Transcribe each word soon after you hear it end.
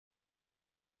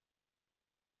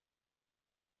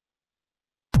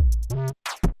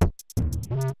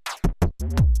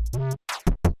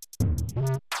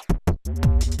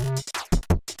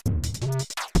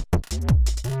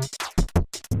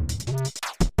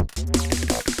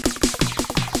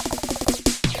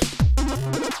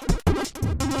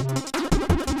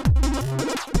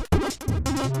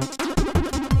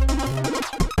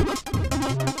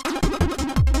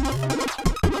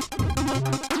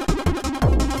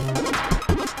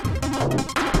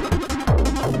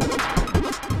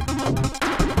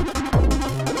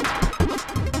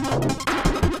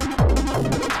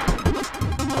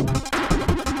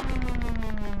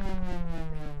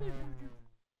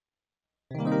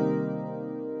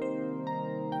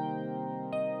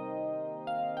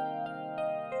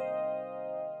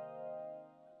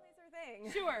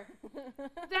Sure.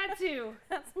 That too.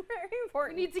 That's very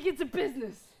important. We need to get to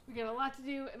business. We got a lot to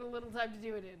do and a little time to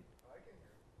do it in.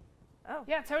 Oh.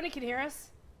 Yeah, Tony can hear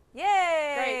us.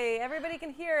 Yay! Great. Everybody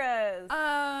can hear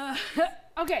us.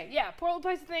 Okay, yeah. Portland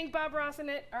Place to Think, Bob Rossin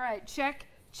it. All right, check,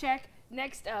 check.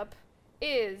 Next up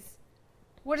is,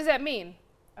 what does that mean?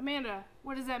 Amanda,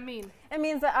 what does that mean? It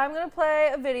means that I'm going to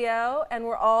play a video and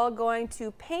we're all going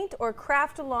to paint or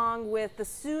craft along with the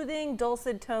soothing,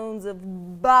 dulcet tones of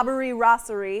Bobbery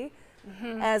Rossery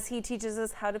as he teaches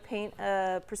us how to paint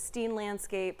a pristine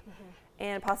landscape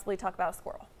and possibly talk about a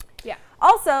squirrel. Yeah.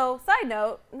 Also, side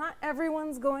note, not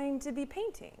everyone's going to be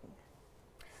painting.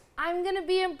 I'm going to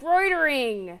be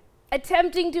embroidering,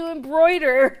 attempting to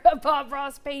embroider a Bob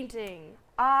Ross painting.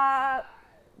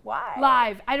 Why?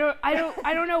 Live. I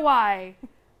don't know why.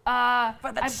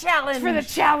 For the challenge. For the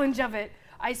challenge of it.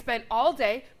 I spent all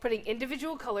day putting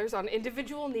individual colors on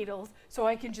individual needles so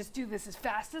I can just do this as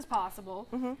fast as possible.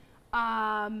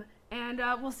 And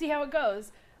we'll see how it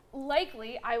goes.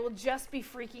 Likely, I will just be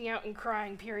freaking out and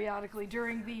crying periodically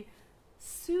during the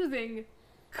soothing,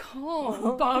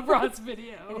 calm Bob Ross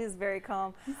video. It is very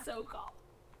calm. So calm.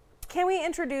 Can we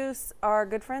introduce our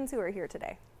good friends who are here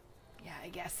today? Yeah, I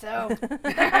guess so.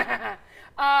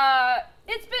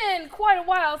 It's been quite a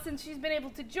while since she's been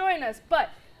able to join us, but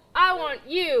I want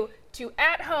you to,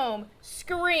 at home,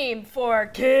 scream for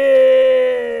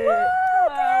Kit! Woo, Kit! Oh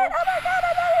my God,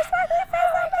 I know your sparkly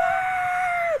face so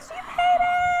much! You hate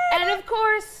it! And of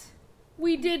course,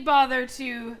 we did bother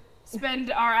to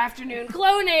spend our afternoon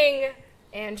cloning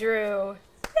Andrew.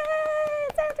 Yay!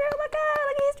 It's Andrew! Look out!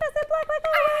 Look, he's dressed in black like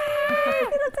always!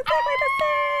 He looks exactly the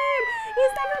same!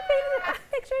 He's never painted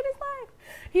a picture in his life.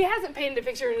 He hasn't painted a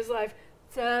picture in his life.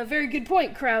 It's a very good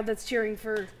point, crowd that's cheering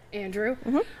for Andrew.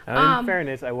 In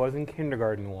fairness, I was in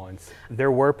kindergarten once.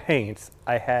 There were paints.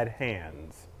 I had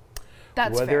hands.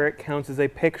 That's Whether fair. it counts as a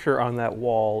picture on that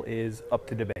wall is up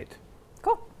to debate.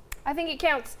 Cool. I think it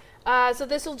counts. So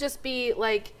this will just be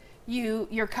like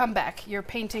your comeback, your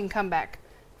painting comeback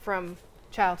from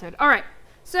childhood. All right.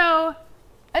 So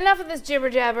enough of this jibber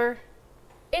jabber.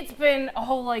 It's been a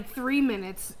whole like 3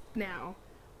 minutes now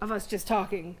of us just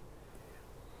talking.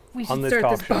 We should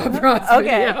start this Bob Ross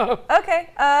video. Okay.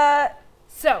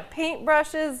 So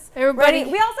Paintbrushes. everybody.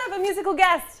 Ready. We also have a musical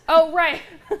guest. Oh right.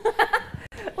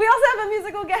 We also have a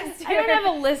musical guest I here. don't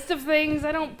have a list of things.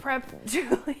 I don't prep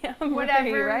Julia whatever.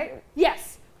 Marie, right?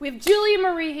 Yes. We have Julia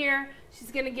Marie here.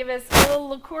 She's gonna give us a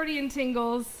little accordion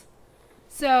tingles.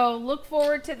 So look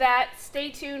forward to that. Stay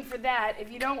tuned for that. If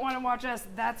you don't want to watch us,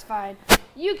 that's fine.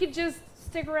 You could just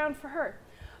stick around for her.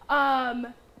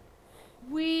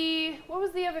 What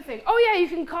was the other thing? Oh yeah, you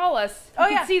can call us. You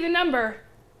can see the number.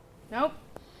 Nope.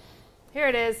 Here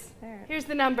it is. Here's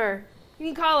the number. You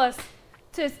can call us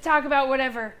to talk about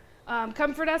whatever.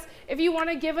 Comfort us. If you want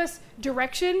to give us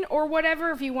direction or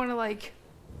whatever, if you want to like,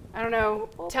 I don't know,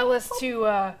 tell us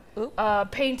to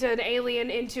paint an alien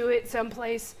into it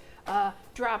someplace,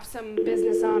 drop some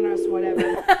business on us,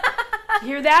 whatever. You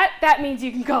hear that? That means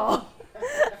you can call.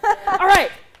 All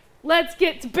right, let's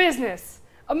get to business.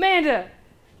 Amanda,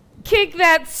 kick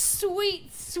that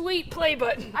sweet, sweet play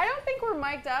button. I don't think we're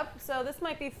mic'd up, so this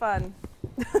might be fun.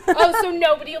 Oh, so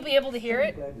nobody will be able to hear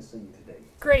it? Glad to see you today.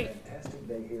 Great. Fantastic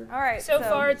day here. All right. So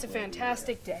far, it's a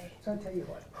fantastic day. So I tell you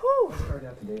what. Whew. Let's start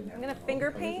out today and have I'm gonna all the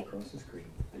finger colors paint. across the screen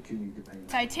that you need to paint.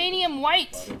 Titanium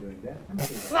white. While we're doing that, I'm gonna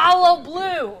Follow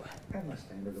blue. have my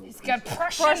standard little It's got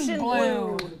pencil. Prussian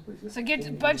blue. Please, So get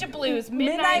a bunch of blues.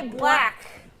 Midnight black.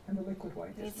 And the liquid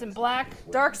white. Need some black.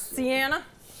 Dark sienna.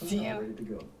 So now we're ready to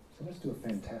go. So let's do a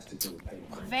fantastic little paint.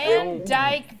 Van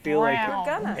Dyke feel like brown.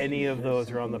 Gonna. any of those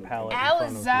are on the palette. in front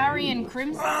of me. Alizarian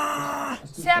crimson.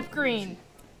 Sap green.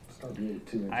 Start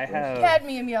with 2 inch I brush. have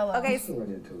Cadmium yellow. Okay. Let's go right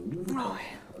into a little bit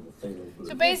of the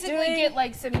So basically get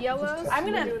like some yellows. I'm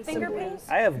gonna finger paint.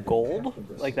 I have gold.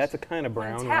 Like that's a kind of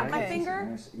brown. Tap right? my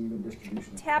finger.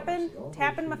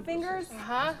 Tapping my fingers.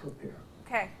 Uh-huh.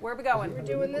 Okay, where are we going? We're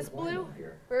doing this blue.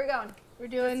 Where are we going? We're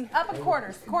doing Up at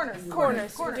corners.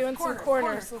 We're doing some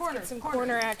corners. Let's get some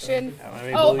corner action.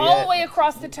 Any Oh, blue all yet? the way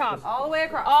across the top. All the way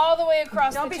across. All the way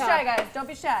across Don't the be top. shy, guys. Don't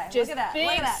be shy. Just Look at that. big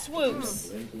Look at that.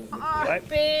 swoops. What?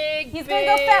 Big, He's big,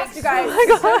 gonna go fast, you guys.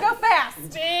 He's gonna go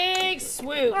fast. big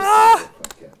swoops.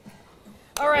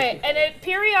 All right, and it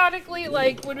periodically,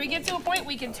 like when we get to a point,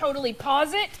 we can totally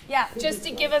pause it. Yeah. Just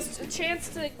to give us a chance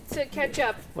to catch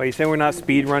up. Wait, you saying we're not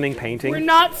speed running painting? We're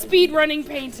not speed running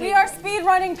painting. We are speed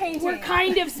running painting. We're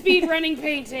kind of speed running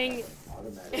painting.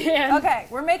 And Okay,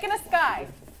 we're making a sky.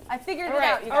 I figured it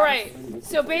out, you guys. all right.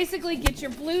 So basically, get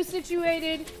your blue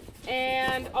situated,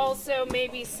 and also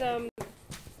maybe some.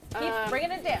 Keep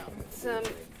bringing it down.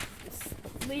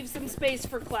 Leave some space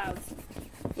for clouds.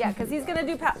 Yeah, because he's gonna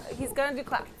do clouds.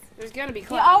 There's gonna be He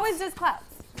clouds. always does clouds.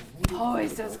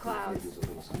 Always does clouds.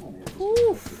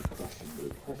 Oof.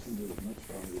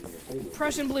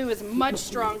 Prussian blue is much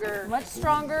stronger. Much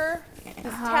stronger.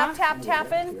 Just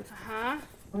tapping. Huh?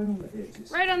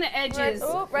 Right on the edges.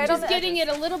 Right on Just the getting it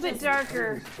a little bit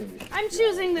darker. I'm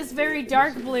choosing this very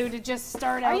dark blue to just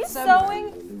start out. Are you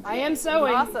sewing? I am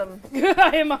sewing. Awesome.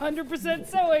 I am 100%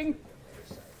 sewing.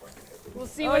 We'll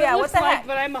see what it looks what the like, heck?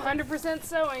 but I'm 100%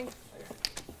 sewing.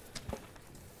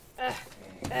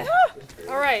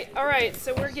 All right,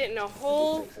 so we're getting a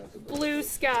whole blue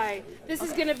sky. This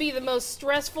is gonna be the most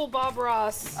stressful Bob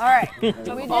Ross. All right. We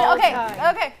did. all Okay.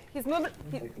 time. Okay. He's moving.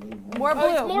 More blue.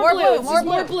 Oh, it's more blue. It's just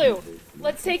more blue.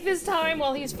 Let's take this time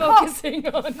while he's focusing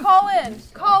on. Call in.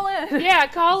 Call in. Yeah,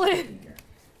 call in.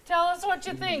 Tell us what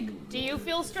you think. Do you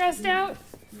feel stressed out?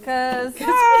 Cause.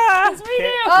 Yes, we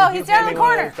do. Oh, Would you he's down in hand the me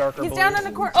one of corner. those darker He's down blues?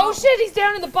 in the corner. Oh shit, he's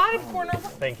down in the bottom corner.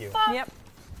 Thank you. Yep.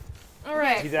 All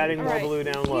right. He's adding All more right. blue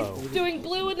down low. Doing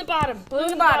blue in the bottom. Blue in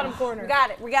the bottom corner. We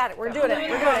got it. We got it. We're doing it. Blue in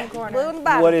We're the doing bottom it. corner. Blue in the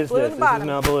bottom. What is blue this? In the This bottom. is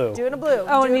not blue. Doing a blue.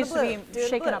 Oh, it doing needs a to blue, be doing a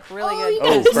shaken blue. up really Oh, good. you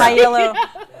Oh, guys- My crap. yellow,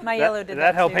 my yellow did Is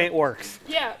that how too. paint works?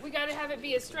 Yeah, we gotta have it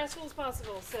be as stressful as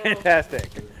possible. So. Fantastic.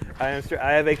 I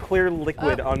have a clear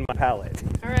liquid on my palette.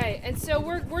 All right, and so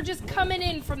we're just coming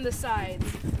in from the sides,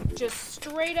 just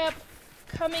straight up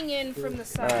coming in from the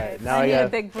sides. All right, now I I need a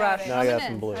got big brush. now I got Coming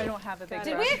some in. blue. I don't have a big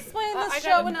Did brush. we explain I this got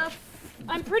show it. enough?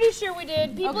 I'm pretty sure we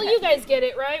did. People, Okay. you guys get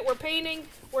it, right? We're painting,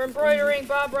 we're embroidering.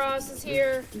 Bob Ross is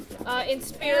here in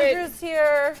spirit. Andrew's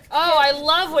here. Oh, I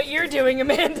love what you're doing,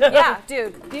 Amanda. Yeah,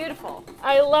 dude, beautiful.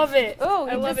 I love it. Oh,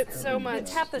 I love it so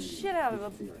much. Tap the shit out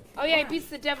of him. Oh yeah, he beats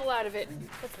the devil out of it.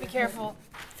 Let's be careful.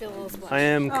 Feel a little splash. I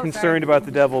am concerned about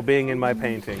the devil being in my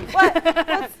painting.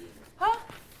 Huh?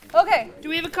 Okay. Do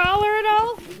we have a collar at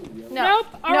all? No. Nope.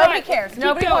 All Nobody right. cares. Keep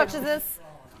Nobody going. watches this.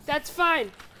 That's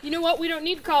fine. You know what? We don't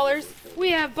need collars.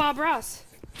 We have Bob Ross.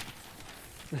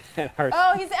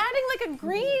 Oh, he's adding like a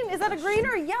green. Is that a green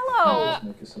or a yellow?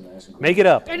 Make it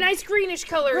up. A nice greenish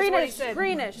color is what he Greenish. said.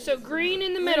 Greenish. So green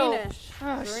in the middle. Greenish.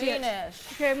 Oh, shit.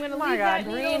 Greenish. Okay, I'm going to my leave God, that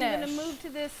needle. I'm going to greenish. move to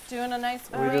this Doing a nice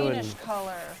are we doing? greenish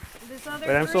color. this other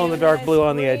But I'm still in the green. dark blue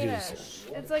on the Greenish. edges.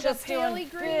 It's like Just a doing paley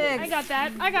green. big- I got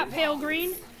that. I got pale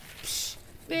green. Psh,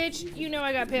 bitch, you know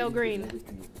I got pale green.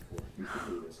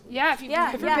 Yeah, if you've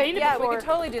never painted we before. could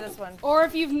totally do this one. Or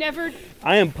if you've never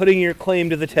I am putting your claim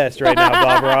to the test right now,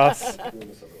 Bob Ross.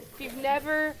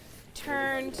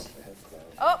 turned.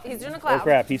 Oh, he's doing a Oh cloud.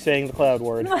 crap, he's saying the cloud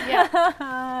word. Yeah.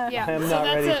 I am not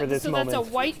ready for this so moment. that's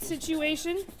a white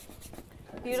situation.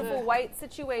 Beautiful white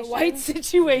situation. White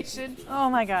situation. Oh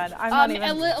my God, I'm not even.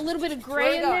 A little bit of Where gray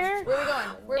are we in going? there. Where are we going?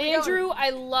 Where are we Andrew, going? I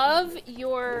love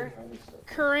your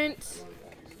current.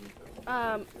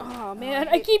 Oh man,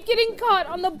 I keep getting caught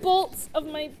on the bolts of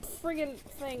my friggin'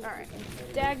 thing. All right,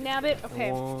 dag nabbit.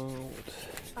 Okay. One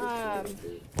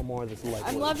more of this light.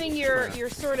 I'm loving your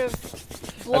sort of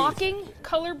blocking,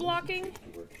 color blocking.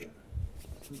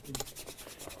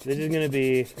 This is gonna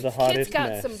be the Kid's hottest got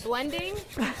mess. some blending.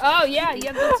 Oh yeah,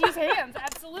 let's use hands.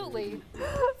 Absolutely.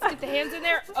 Let's get the hands in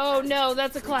there. Oh no,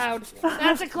 that's a cloud.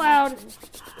 That's a cloud.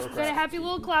 Got a happy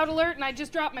little cloud alert, and I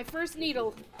just dropped my first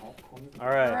needle. All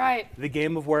right. All right. The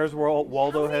game of Where's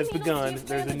Waldo has needles do begun. you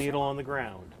There's a plan to needle on the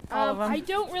ground. I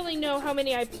don't really know how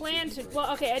many I plan to.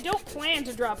 Well, okay, I don't plan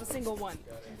to drop a single one.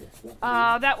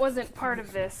 That wasn't part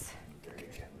of this.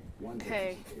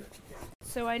 Okay.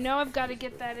 So I know I've got to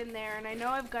get that in there, and I know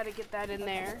I've got to get that in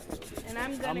there, and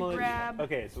I'm gonna grab.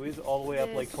 Okay, so he's all the way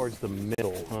up like this. towards the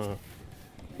middle, huh?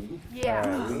 Yeah.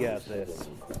 All right, we got this.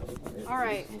 All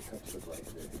right.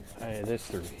 All right, this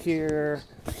through here.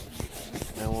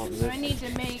 I want So I this. need to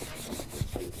make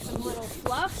some little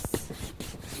fluffs,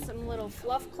 some little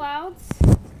fluff clouds.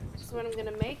 is what I'm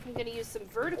gonna make. I'm gonna use some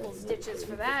vertical stitches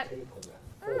for that.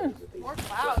 More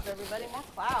clouds, everybody. More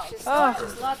clouds. Just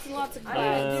lots and lots of I'm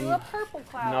clouds. gonna do a purple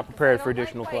cloud. Not prepared I for don't like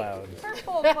additional white. clouds.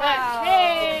 Purple cloud.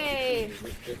 Hey!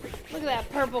 Look at that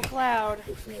purple cloud.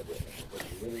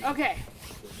 Okay.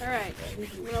 All right.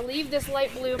 I'm gonna leave this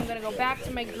light blue. I'm gonna go back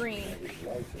to my green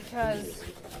because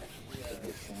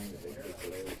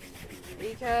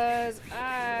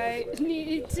I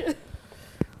need to.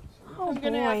 I'm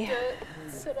gonna have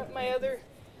to set up my other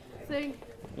thing.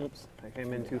 Oops, I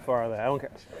came in too far. I don't care.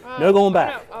 No going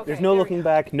back. no. Okay, There's no there we looking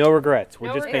back. No regrets. We're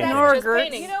No just regrets. painting. No Just regrets.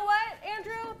 painting. You know what,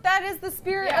 Andrew? That is the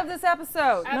spirit Yeah. of this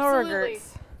episode. No Absolutely.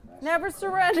 regrets. Never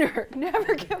surrender.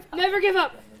 Never give up. Never give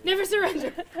up. Never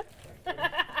surrender.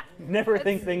 Never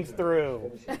think things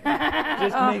through.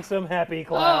 Just make some happy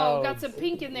clouds. Oh, got some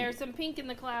pink in there. Some pink in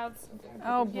the clouds.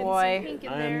 Oh Getting some boy. pink in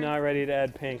I there. am not ready to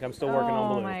add pink. I'm still working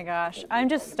on Oh blue. my gosh. I'm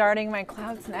just starting my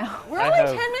clouds now. We're I only have-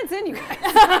 10 minutes in, you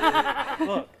guys.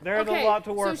 Look, there's Okay, a lot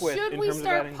to work so with should in we terms of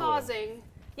start adding blue. pausing?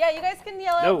 Yeah, you guys can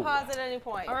yell No. out pause at any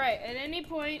point. All right, at any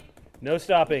point, No you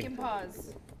stopping. can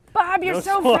pause. Bob, you're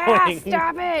so fast.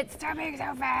 Stop it. Stop being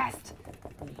so fast.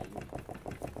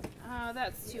 Oh,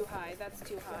 that's too high. That's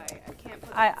too high. I can't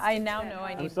put I now know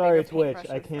I I'm need sorry, bigger Twitch.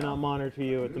 paintbrushes. I cannot monitor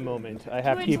you at the moment. I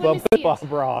have to Twitch, keep let up me with see Bob it.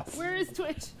 Ross Where is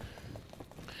Twitch?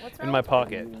 What's in my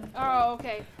pocket. Oh,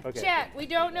 okay. Okay. Chat, we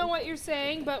don't know what you're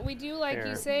saying, but we do like Here.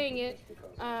 you saying it.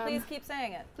 Please keep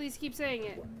saying it. Please keep saying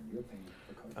it.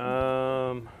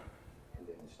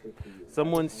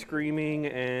 Someone's screaming,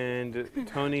 and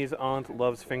Tony's aunt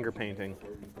loves finger painting.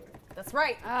 That's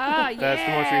right. Ah, yeah. That's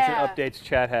the most recent updates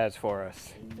chat has for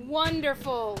us.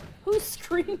 Wonderful. Who's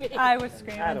screaming? I was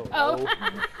screaming. I don't Oh. know.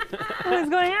 I was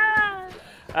going, ah.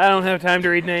 I don't have time to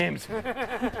read names.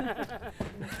 The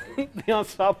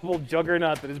unstoppable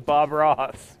juggernaut that is Bob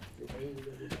Ross.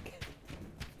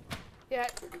 Yeah.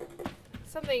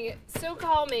 Something so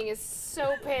calming is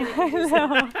so I panicking.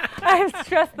 know. I'm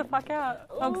stressed the fuck out.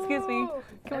 Oh, excuse me. Ooh,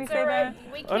 Can we that's say all right.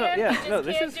 that? We can't. Oh, no, yeah, we just no,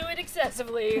 this can't is- do it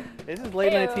excessively. This is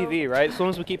late night Ew. TV, right? As long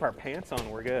as we keep our pants on,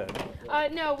 we're good.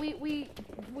 No,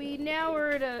 we now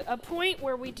are at a point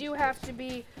where we do have to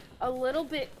be a little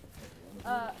bit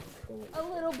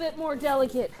more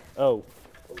delicate, Oh,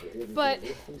 but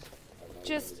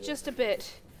just a bit.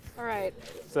 All right.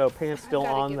 so pants still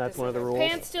Gotta on, get that's this one of the in. rules?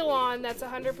 Pants still on. That's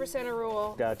 100% a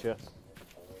rule. Gotcha.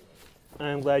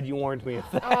 I'm glad you warned me of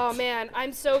that. Oh man,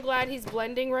 I'm so glad he's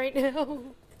blending right now.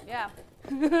 Yeah.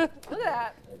 Look at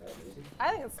that.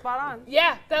 I think it's spot on.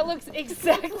 Yeah, that looks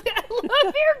exactly. I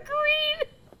love your green.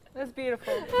 That's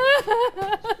beautiful.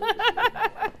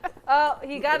 Oh,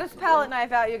 he got his palette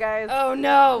knife out, you guys. Oh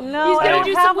no. No, He's I gonna don't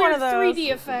do have some one weird of those.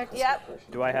 3D effect.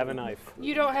 Yep. Do I have a knife?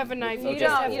 You don't have a knife. You You just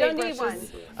don't. have You don't need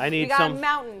paintbrushes. one. I You need got a some.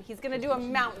 mountain. He's gonna do a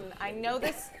mountain. I know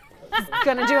this. He's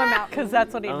gonna do a mountain. Because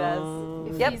that's what he does.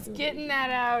 Um, Yep. He's getting that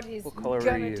out. He's What color are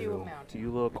gonna you? do a mountain. Do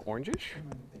you look orangish?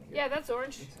 Yeah, that's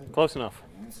orange. Close enough.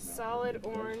 Solid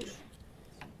orange.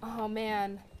 Oh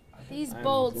man, these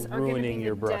bolts are gonna be ruining the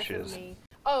your death of brushes. me.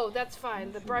 Oh, that's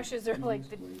fine. The brushes are like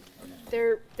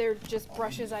they're just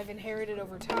brushes I've inherited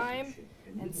over time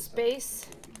and space.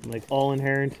 Like all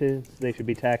inheritances, they should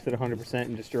be taxed at 100%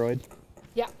 and destroyed.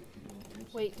 Yeah.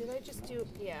 Wait, did I just do?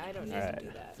 Yeah, I don't need Alright. to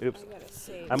do that. Oops. I gotta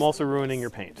save. I'm also ruining your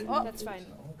paint. That's fine.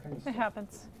 It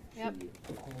happens. Yep.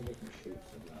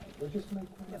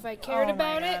 If I cared Oh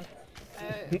my about God.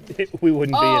 it. We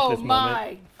wouldn't be at Oh this moment.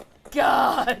 my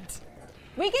God.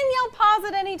 We can yell pause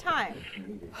at any time.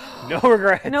 No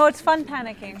regret. No, it's fun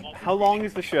panicking. How long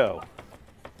is the show?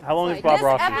 How long is Like Bob This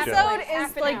Ross in the show? episode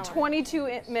Half is an like hour. 22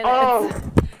 minutes.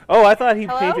 Oh, I thought he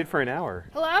Hello? painted for an hour.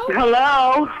 Hello?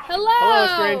 Hello. Hello. Hello,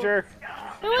 stranger.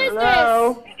 Who is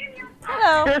Hello.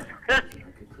 Hello.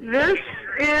 This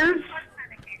is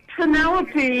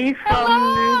Penelope from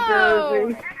Hello.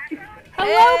 New Jersey. this?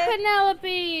 Hello,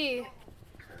 Penelope.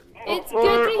 It's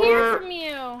good to hear or- from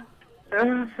you.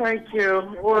 Thank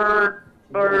you. Or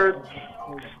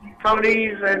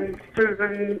Tony's and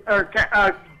Susan, or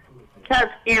Cat's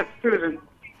Aunt Susan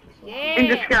in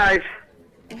Yeah. disguise.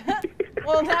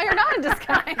 Well, now you're not in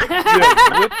disguise. You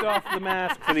have whipped off the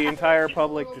mask for the entire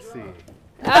public to see.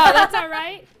 Oh, that's all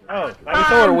right. Oh, I mean,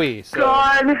 so are we. So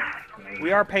God.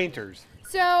 we are painters.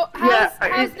 So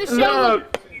how's the show?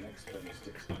 Look,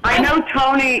 I know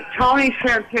Tony's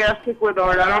fantastic with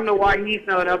art. I don't know why he's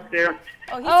not up there.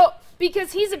 Oh,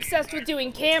 because he's obsessed with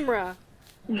doing camera.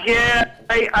 Yeah,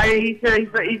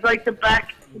 he's like the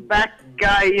back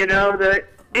guy, you know, the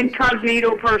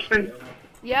incognito person.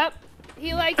 Yep.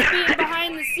 He likes being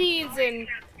behind the scenes and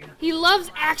he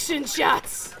loves action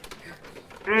shots.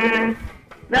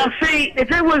 Now see,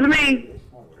 if it was me,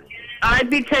 I'd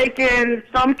be taking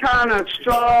some kind of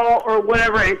straw or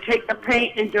whatever and take the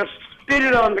paint and just spit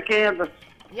it on the canvas.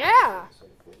 Yeah,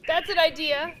 that's an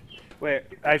idea. Wait,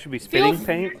 I should be spitting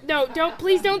paint? No,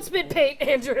 please don't spit paint,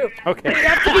 Andrew. Okay. We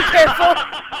have to be careful.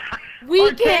 We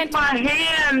Or can't. take my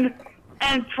hand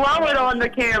and throw it on the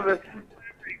canvas.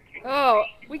 Oh,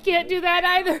 we can't do that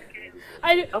either.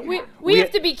 We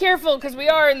have to be careful because we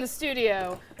are in the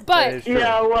studio. That But is true.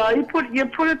 Yeah, well, you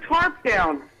put a tarp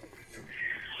down.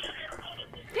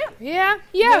 yeah,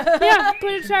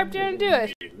 put a tarp down and do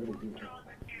it.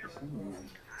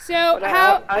 So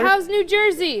how's New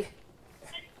Jersey?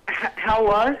 How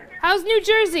was? How's New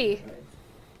Jersey?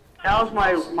 How's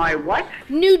my what?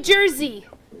 New Jersey.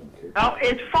 Oh,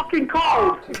 it's fucking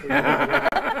cold.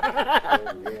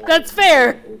 That's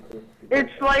fair.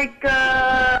 It's like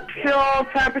chill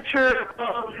temperature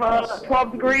of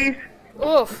 12 degrees.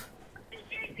 Oof.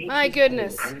 My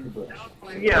goodness.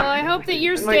 Yeah. Well, I hope that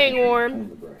you're staying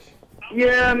warm.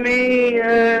 Yeah, me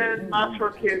and my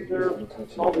four kids are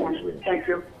all warm. Thank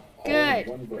you. Good.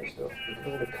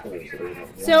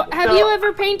 So, have you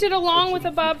ever painted along with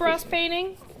a Bob Ross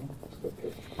painting?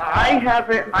 I have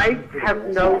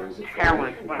no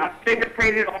talent. When I finger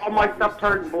painted, all my stuff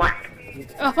turned black.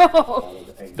 Oh.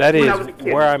 That When is I was a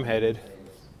kid. where I'm headed.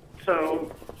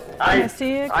 So I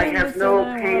see a I have canvas no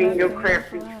and I painting, no wanna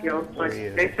crafting skills. But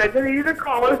they said they needed a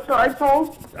color, so I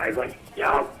was like,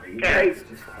 yeah, okay.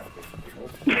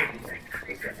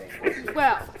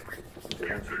 Well,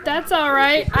 that's all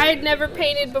right. I had never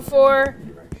painted before.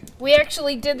 We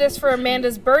actually did this for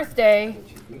Amanda's birthday,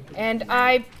 and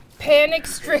I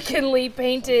panic-strickenly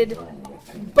painted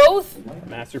both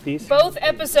Masterpiece?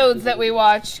 episodes that we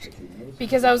watched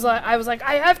because I was like,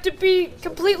 I have to be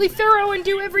completely thorough and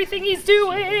do everything he's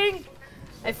doing.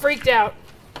 I freaked out.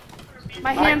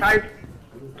 My hands. I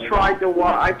tried to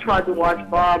watch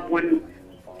Bob when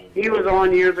he was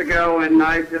on years ago, and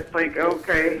I just like,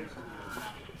 okay.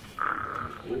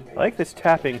 I like this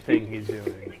tapping thing he's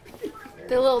doing.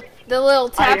 The little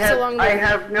taps along the I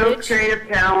have no edge. creative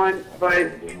talent,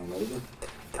 but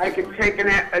I can take and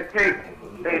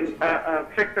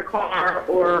fix a car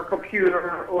or a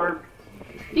computer or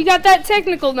You got that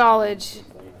technical knowledge.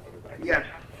 yes.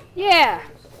 Yeah.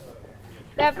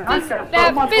 That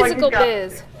physical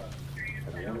biz.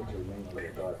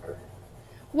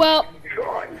 Well,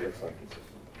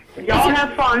 Y'all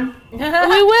have fun. we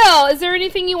will. Is there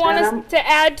anything you want us to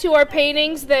add to our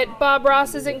paintings that Bob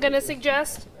Ross isn't going to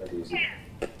suggest?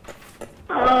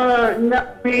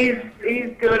 No, he's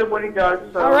good at what he does.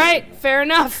 So. All right, fair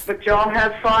enough. But y'all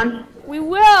have fun. We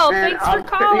will. And Thanks I'm for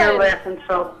sitting here calling. laughing.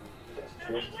 So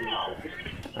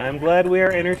I'm glad we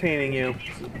are entertaining you.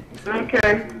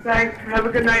 okay, thanks. Have a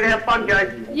good night. Have fun,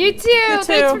 guys. You too. Thanks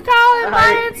for calling. Bye,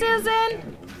 Bye. Aunt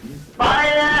Susan.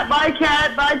 Bye,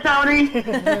 Kat. Bye, Tony.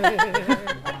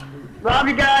 Love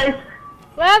you guys.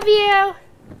 Love you.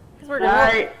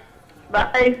 Bye.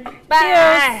 Bye.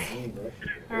 Bye.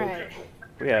 All right.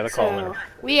 We had a caller. So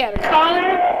we had a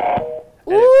caller.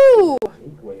 Ooh.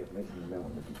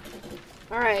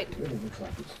 All right.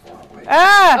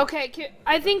 Ah! Okay.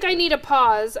 I think I need a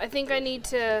pause. I think I need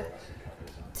to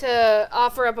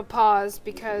offer up a pause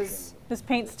because. This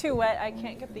paint's too wet. I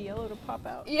can't get the yellow to pop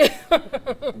out. Yeah.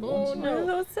 Oh, no.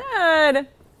 So sad.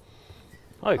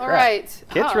 Holy crap. All right.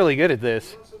 Kit's really good at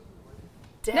this.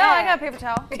 No, I got a paper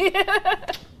towel.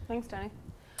 Thanks, Tony.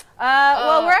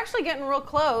 Well, we're actually getting real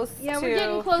close. Yeah, to... we're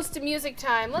getting close to music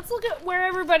time. Let's look at where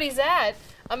everybody's at.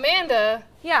 Amanda.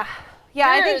 Yeah. Yeah,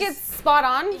 I think Yours. it's spot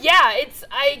on. Yeah,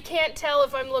 I can't tell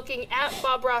if I'm looking at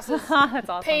Bob Ross's That's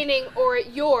awesome. painting or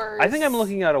at yours. I think I'm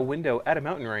looking out a window at a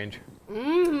mountain range.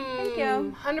 Thank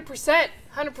you. 100%.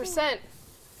 100%.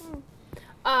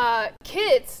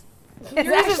 Kits. It's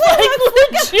Yours is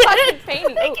actually like legit.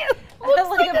 painting. Looks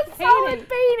like a solid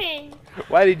painting. painting.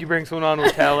 Why did you bring someone on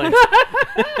with talent?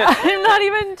 I'm not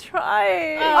even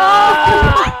trying. No.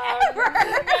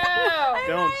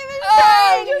 Don't.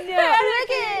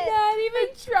 Not even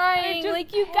trying.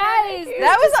 Like you guys.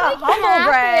 That was This a just, like, humble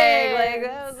brag. happened.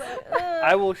 Like, that was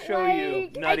I will show you,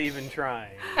 Like, not even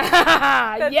trying.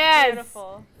 That's yes.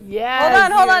 beautiful.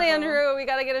 Yes. hold on, Andrew. We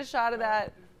got to get a shot of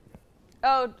that.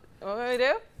 Oh, what do we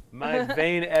do? My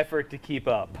vain effort to keep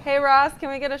up. Hey, Ross, can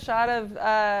we get a shot of,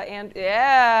 and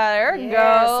yeah, there it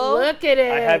Yes, goes. look at it.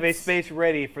 I have a space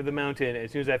ready for the mountain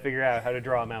as soon as I figure out how to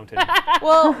draw a mountain.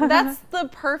 Well, that's the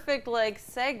perfect, like,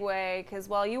 segue, because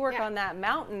while you work on that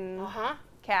mountain, Uh-huh.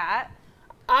 Cat.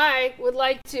 I would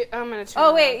like to. I'm gonna turn.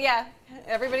 Oh, it wait, off. yeah.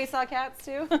 Everybody saw cats,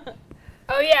 too?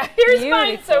 Oh yeah. Here's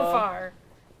mine so Beautiful. far.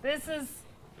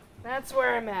 That's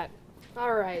where I'm at.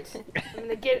 All right. I'm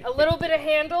gonna get a little bit of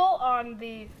handle on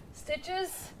the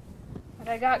stitches. what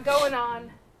I got going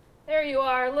on. There you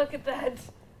are. Look at that.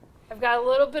 I've got a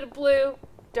little bit of blue,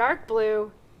 dark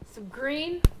blue, some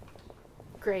green.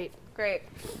 Great. Great.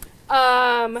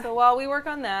 So So while we work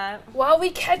on that, while we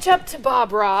catch up to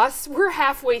Bob Ross, we're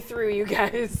halfway through, you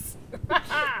guys.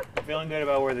 Feeling good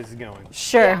about where this is going.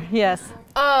 Sure. Yes.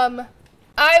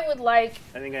 I would like,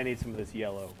 I think I need some of this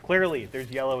yellow. Clearly, there's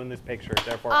yellow in this picture,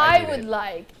 therefore I need would it.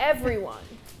 like everyone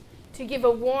to give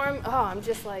a warm, I'm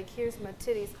just like, here's my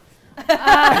titties.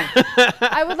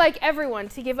 I would like everyone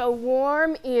to give a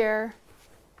warm ear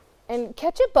and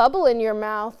catch a bubble in your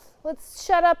mouth. Let's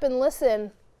shut up and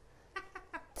listen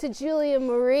to Julia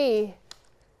Marie.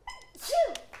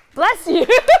 Bless you.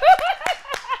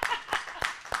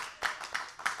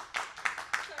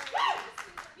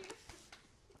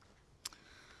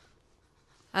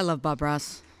 I love Bob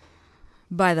Ross.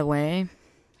 By the way,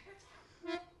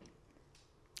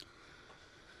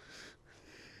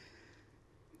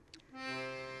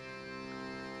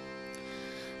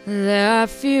 there are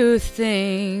few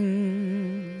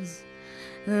things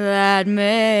that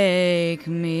make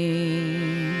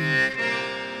me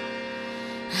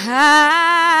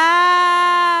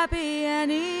happy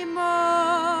anymore.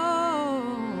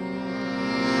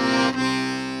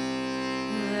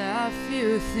 There are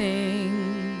few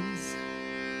things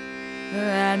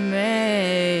that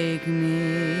make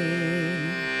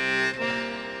me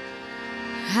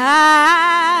happy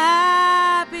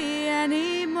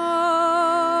anymore.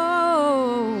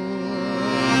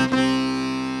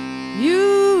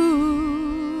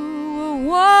 You were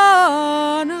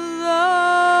one of those.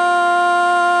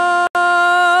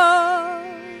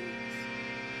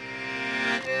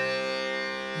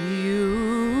 You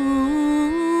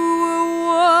were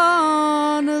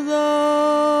one of those.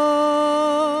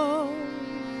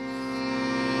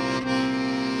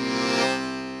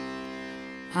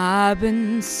 I've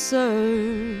been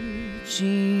searching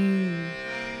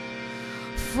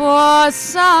for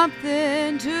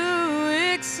something to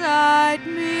excite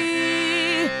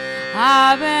me.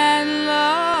 I've been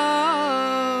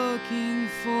looking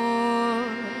for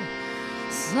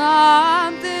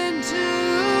something to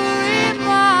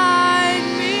remind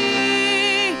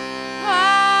me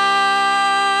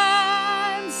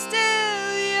I'm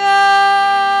still young.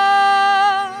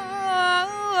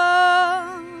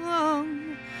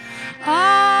 I'm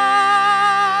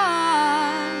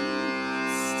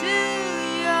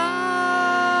still young.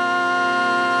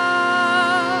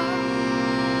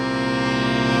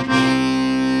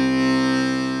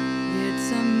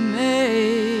 It's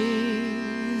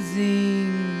amazing,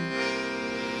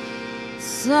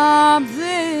 something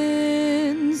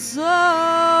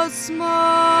so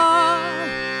small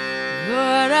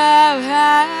could have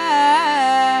had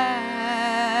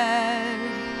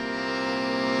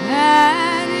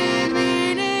any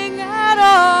meaning at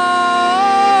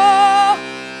all.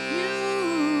 You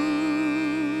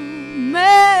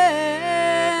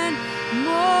meant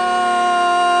more.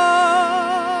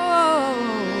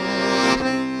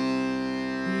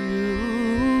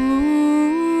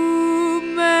 You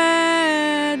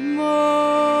meant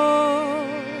more.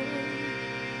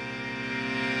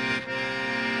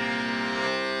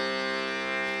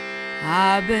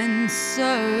 I've been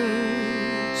searching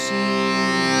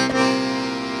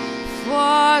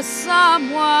for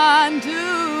someone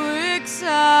to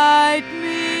excite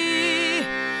me.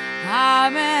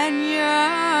 I've been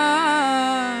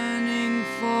yearning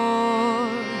for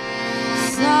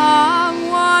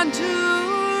someone to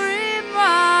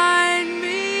remind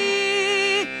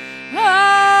me I'm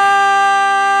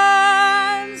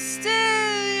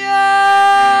still young.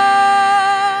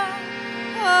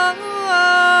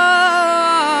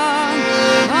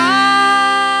 I'm still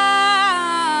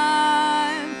young.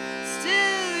 I'm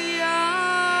still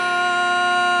young.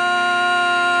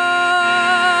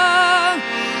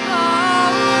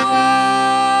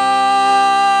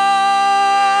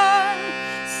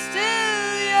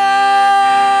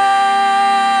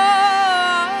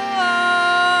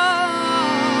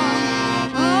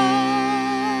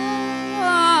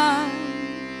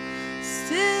 I'm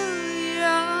still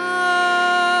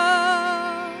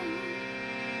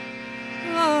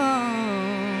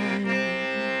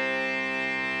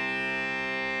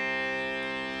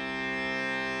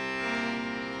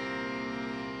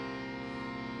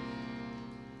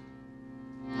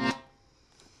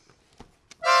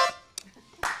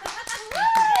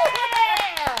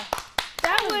young.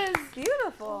 That was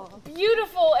beautiful.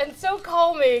 beautiful and so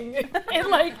calming. And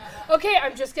like, okay,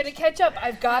 I'm just gonna catch up.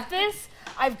 I've got this.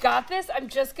 I'm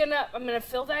gonna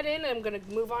fill that in and I'm gonna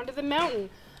move on to the mountain.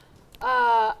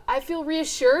 I feel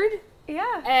reassured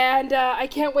Yeah. and I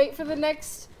can't wait for the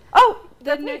next. Oh,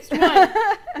 the next one.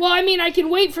 Well, I mean, I can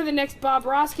wait for the next Bob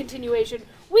Ross continuation.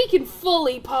 We can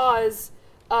fully pause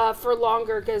for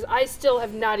longer because I still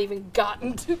have not even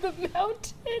gotten to the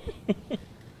mountain.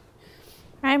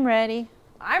 I'm ready.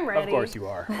 I'm ready. Of course you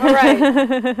are. All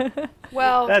right.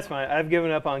 Well, That's fine. I've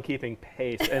given up on keeping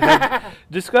pace and have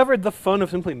discovered the fun of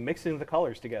simply mixing the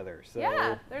colors together. So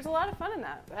Yeah, there's a lot of fun in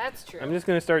that. that's true. I'm just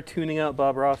going to start tuning out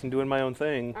Bob Ross and doing my own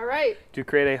thing All right. to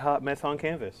create a hot mess on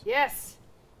canvas. Yes.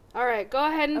 All right. Go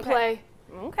ahead and Okay. play.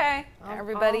 Okay,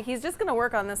 everybody. He's just gonna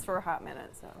work on this for a hot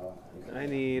minute. So I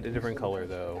need a different color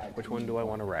though. Which one do I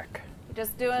want to wreck?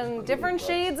 just doing different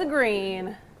shades of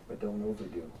green. But don't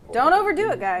overdo it. Don't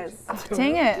overdo it, guys.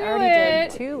 Dang it, I already it.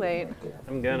 did. Too late.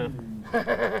 I'm gonna. I'm gonna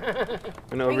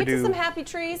Can we get to overdo. some happy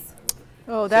trees?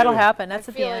 Oh, that'll Soon. happen. That's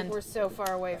I at the feel like end. we're so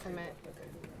far away from it.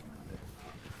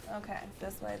 Okay,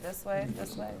 this way, this way,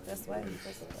 this way, this way,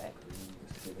 this way.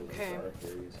 Okay.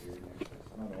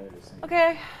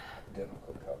 Okay.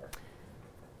 Difficult cover.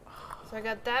 So I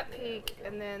got that peak,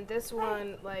 and then this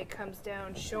one like comes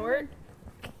down short,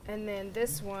 and then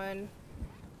this one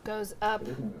goes up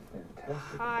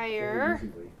higher.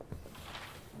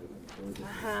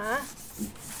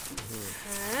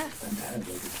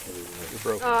 You're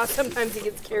broken. Oh, sometimes he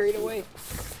gets carried away.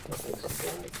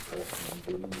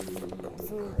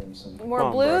 More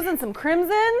Palm blues brush. and some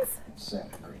crimsons. Sand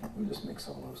green. We just mix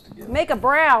all those together. Make a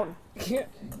brown.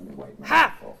 White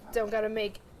Ha! Don't gotta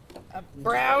make a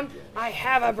brown. I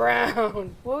have a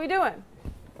brown. What are we doing?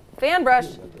 Fan brush.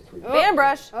 Oh. Fan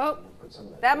brush. Oh,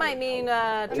 That might mean tree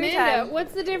Amanda, time.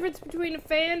 what's the difference between a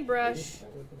fan brush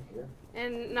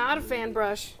and not a fan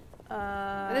brush?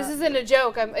 This isn't a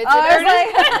joke. It's an I was earnest.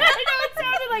 like- I know it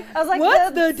sounded like. I was like, what's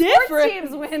the the sports difference?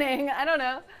 team's winning. I don't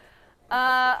know.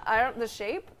 I don't. The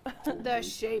shape. The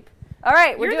shape. All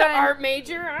right, we're You're doing the art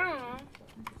major. I don't know.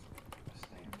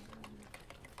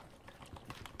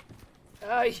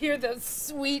 I hear those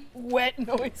sweet wet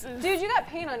noises. Dude, you got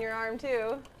paint on your arm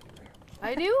too.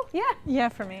 I do? Yeah. Yeah,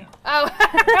 for me. Oh.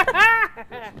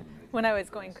 When I was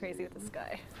going crazy with the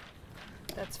sky.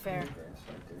 That's fair.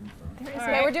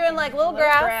 Okay, we're doing like little Little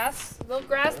grass. grass. Little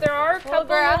grass. There are a couple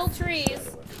grass. little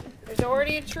trees. There's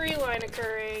already a tree line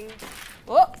occurring.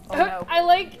 Oh, oh no. I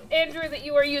like, Andrew, that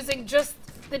you are using just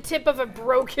the tip of a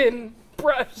broken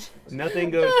brush. Nothing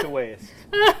goes to waste.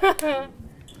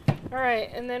 All right,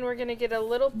 and then we're gonna get a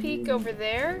little peak over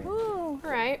there. Ooh, All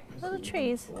right, little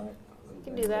trees. we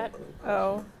can do that.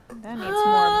 Oh, that needs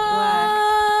more black.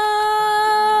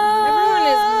 Everyone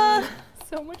is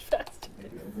so much faster.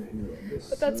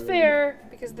 But that's fair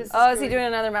because this. Oh, is is he doing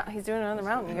another mountain? He's doing another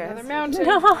mountain, you guys. another mountain?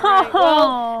 No. All right,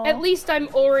 well, at least I'm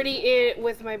already in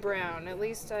with my brown. At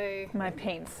least I. My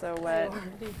paint's so wet.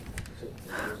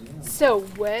 So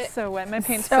wet. So wet. My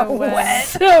paint's so wet.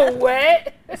 So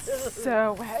wet.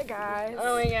 So wet, guys.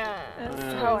 Oh my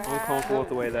god. I'm comfortable with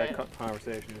the way that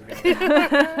conversation is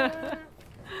going.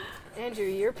 Andrew,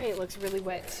 your paint looks really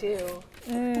wet too.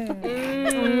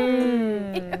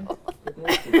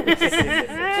 Just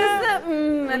that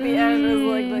at the end is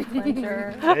like the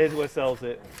clincher. That is what sells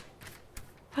it.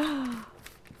 All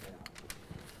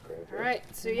right,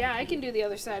 so yeah, I can do the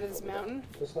other side of this mountain.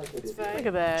 Just like we It's did fine. Look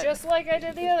at that. Just like I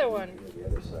did the other one. the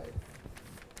other side.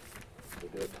 We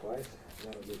do it twice,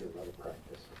 that'll give you a lot of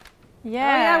practice. Yeah.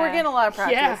 Oh yeah, we're getting a lot of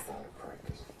practice. Yeah. A lot of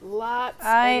practice. Lots.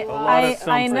 I and lot lots. of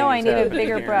I know I something's need a happening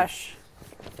bigger here. brush.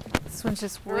 This one's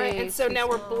just All right, way and so too now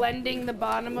we're small. blending the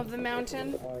bottom of the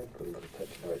mountain. Put a little touch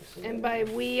of white cement. And by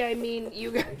we, I mean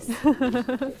you guys.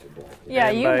 Yeah,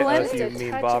 And you by blend. us, you Just a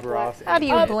mean touch Bob of Ross. black. How do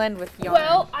you Um, blend with yarn?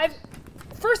 Well,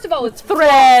 first of all, it's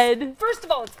thread. First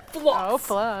of all, it's floss. Oh,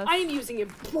 floss. I am using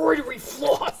embroidery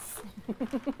floss.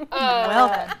 Well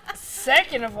then.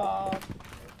 Second of all,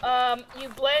 you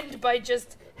blend by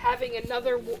just having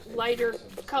another lighter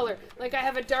color. Like I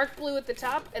have a dark blue at the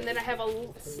top, and then I have a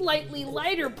slightly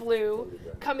lighter blue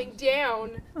coming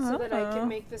down so that I can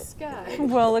make the sky.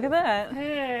 Well, look at that.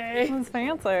 Hey. That's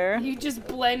fancier. You just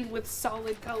blend with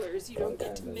solid colors. You don't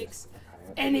get to mix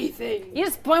anything. You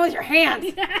just blend with your hand.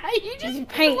 you just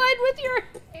paint. blend with your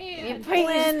hand.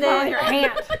 Blend with your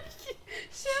hand.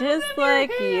 Just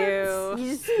like you.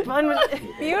 You just blend with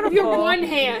Beautiful. Your one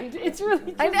hand. It's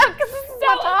really. I know, because this is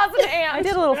my paws and hand. I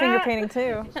did a little finger painting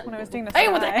too when I was doing the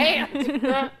Paint with a sky.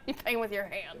 hand. You paint with your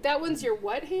hand. That one's your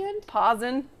what hand?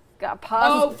 Pausing. Got Oh,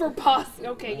 paws. for pause.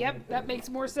 Okay, yep, that makes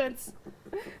more sense.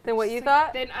 Than what you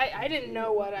thought? Then I didn't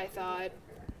know what I thought.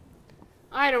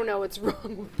 I don't know what's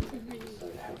wrong with me.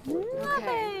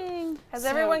 Okay. Has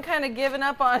everyone kind of given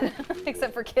up on,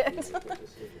 except for kids?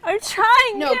 I'm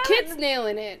trying. No, yes. Kit's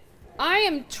nailing it. I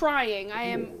am trying. I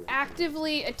am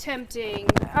actively attempting.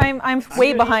 I'm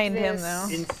way behind him this.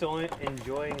 though.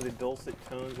 Enjoying the dulcet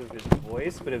tones of his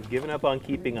voice, but have given up on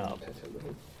keeping up.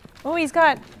 Oh, he's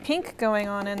got pink going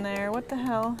on in there. What the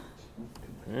hell?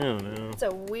 I don't know. It's a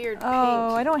weird pink.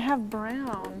 Oh, I don't have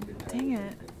brown. Dang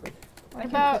it. What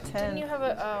about, didn't you have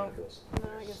a, oh, no,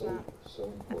 I guess not.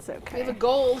 It's We okay. have a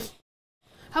gold.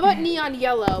 How about neon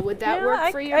yellow? Would that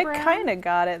work for your brown? I kind of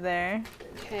got it there.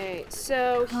 Okay,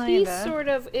 so he Kinda. sort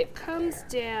of, it comes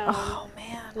down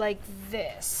like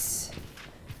this.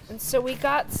 And so we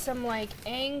got some like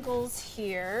angles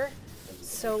here.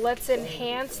 So let's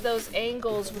enhance those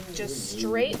angles with just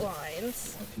straight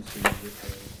lines.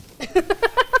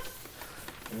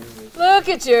 Look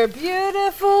at your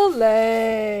beautiful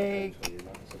leg.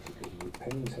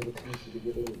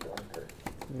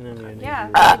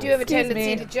 Yeah. You do have a Excuse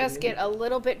tendency me. to just get a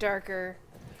little bit darker.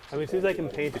 I mean, as soon as I can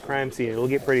paint the crime scene, it'll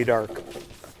get pretty dark.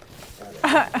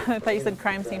 I thought you said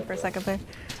crime scene for a second there.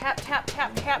 Tap, tap,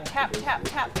 tap, tap, tap, tap,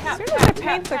 tap, tap, As soon as I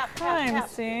paint the crime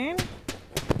scene.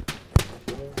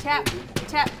 tap,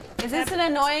 tap. Is this an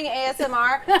annoying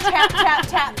ASMR? Tap, tap,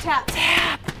 tap, tap,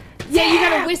 tap. Yeah, you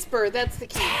gotta whisper. That's the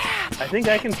key. I think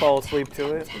I can fall asleep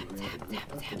to it.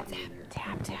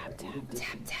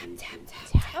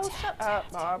 Oh, shut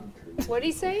up, Bob. What'd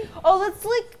he say? Oh, let's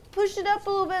like push it up a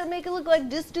little bit and make it look like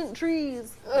distant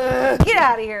trees. Get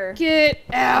out of here. Get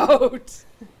out.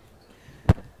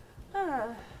 All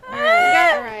All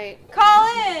right.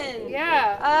 Call in.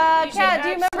 Yeah. You should Kat, do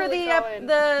you remember absolutely call in.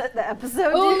 the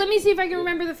episode? Oh, let me see if I can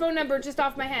remember the phone number just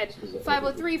off my head.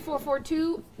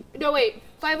 503-442. No, wait.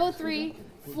 503-44.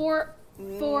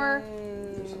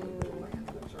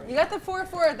 You got the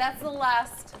 44. That's the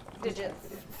last digit.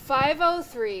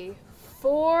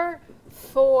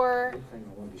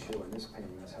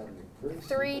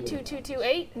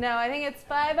 503-443-2228. No, I think it's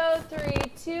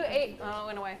 503-28. Oh, it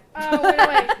went away. Oh, wait,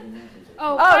 wait.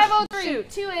 Oh,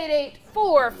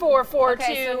 503-288-4442.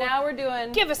 Okay, so now we're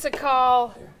doing. Give us a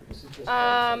call.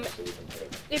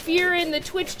 If you're in the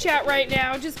Twitch chat right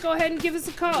now, just go ahead and give us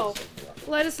a call.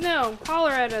 Let us know.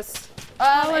 Holler at us.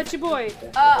 Holler at your boy.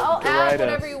 I'll add Write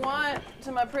whatever us. you want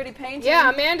to my pretty painting. Yeah,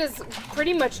 Amanda's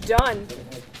pretty much done.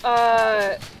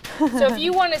 So if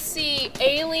you want to see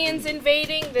aliens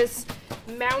invading this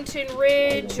mountain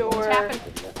ridge or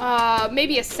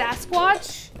maybe a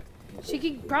Sasquatch, she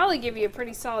could probably give you a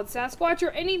pretty solid Sasquatch or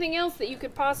anything else that you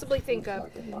could possibly think of.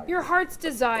 Your heart's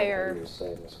desire.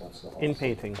 In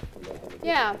painting.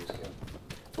 Yeah.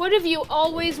 What have you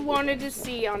always wanted to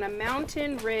see on a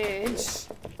mountain ridge?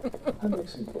 I'm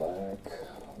mixing black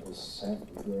with sand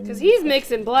green. Because he's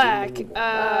mixing black. And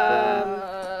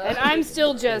I'm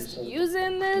still just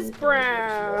using this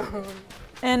brown.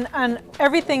 And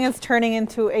everything is turning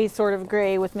into a sort of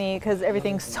gray with me because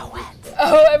everything's so wet.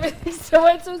 Oh, everything's so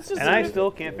wet, so it's just And I still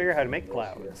can't figure out how to make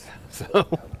clouds. So.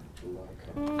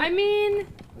 I mean,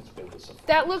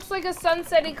 that looks like a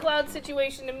sunsetty cloud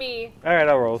situation to me. All right,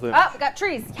 I'll roll with it. Oh, we got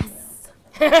trees.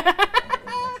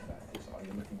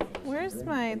 Where's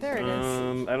my? There it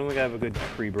is. I don't think I have a good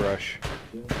tree brush.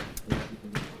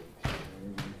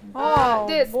 Oh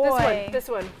boy. This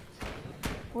one.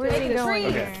 Where's he the going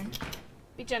trees. here?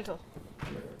 Be gentle.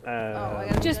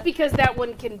 Uh, Just because that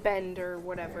one can bend or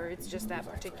whatever. It's just that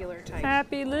particular type.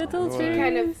 Happy little So trees.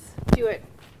 Kind of do it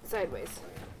sideways.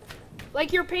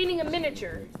 Like you're painting a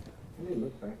miniature.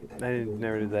 I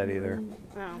never did that either.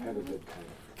 Oh.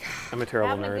 I'm a terrible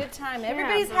Having a nerd. good time.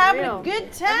 Everybody's for having real. a good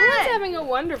Everyone's time. having a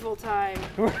wonderful time.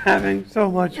 We're having so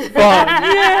much fun.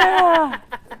 Yeah.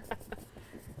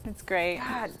 It's great.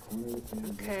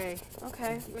 Okay.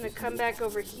 Okay. I'm going to come back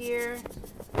over here.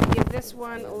 Give this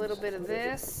one a little bit of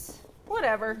this.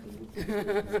 Whatever. He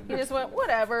just went,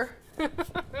 whatever. Look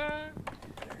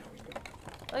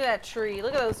at that tree.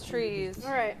 Look at those trees.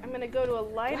 All right. I'm going to go to a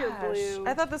lighter blue.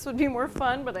 I thought this would be more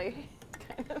fun, but I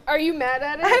kind of. Are you mad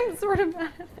at it? I'm sort of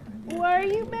mad at it. Why are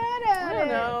you mad at I it? don't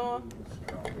know.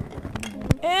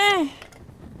 Eh.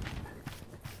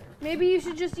 Maybe you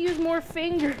should just use more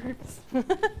fingers. I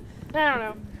don't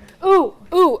know.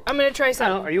 Ooh, I'm going to try Are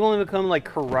something. you willing to come like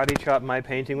karate chop my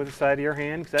painting with the side of your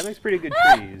hand? Because that makes pretty good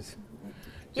trees.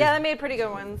 Yeah, they made pretty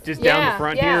good ones. Just down Yeah, the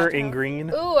front yeah. here in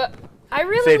green. Ooh, I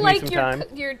really Save me like some your time.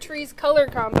 your tree's color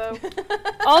combo.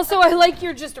 Also, I like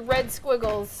your just red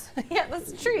squiggles. Yeah,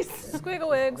 that's trees. Squiggle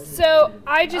wigs. So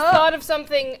I just thought of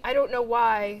something. I don't know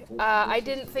why. I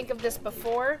didn't think of this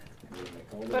before,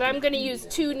 but I'm gonna use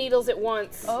 2 needles at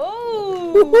once.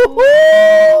 Oh.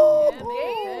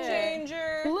 Game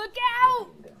changer. Look out!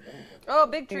 Oh,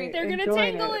 big tree. They're gonna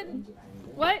Enjoying tangle it. it.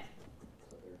 What?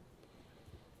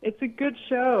 It's a good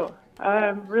show.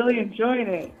 I'm really enjoying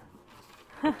it.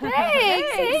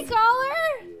 Thanks. Hey, caller.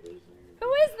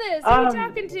 Who is this? Who are you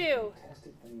talking to?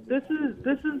 This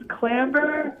is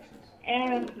Clamber,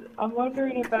 and I'm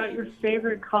wondering about your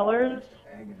favorite colors,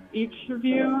 each of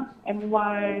you, and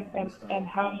why, and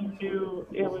how you knew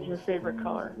it was your favorite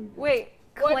color. Wait,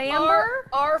 What Clamber?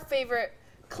 our favorite.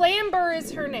 Clamber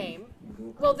is her name.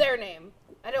 Well, their name.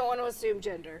 I don't want to assume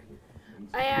gender.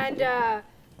 And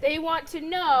they want to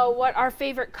know what our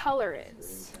favorite color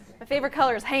is. My favorite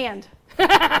color is hand.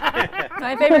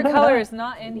 My favorite color is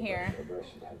not in here.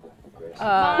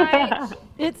 My,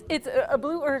 It's a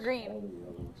blue or a green.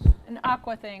 An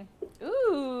aqua thing.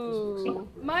 Ooh.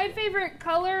 my favorite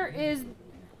color is.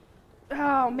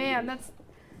 Oh man,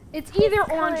 it's either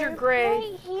orange or gray.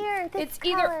 Right here, this It's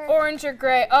either color. orange or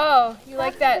gray. Oh, you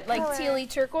like That's that, the like color. tealy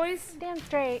turquoise? Damn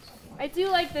straight. I do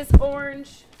like this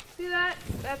orange. See that?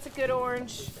 That's a good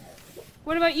orange.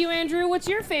 What about you, Andrew? What's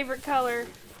your favorite color?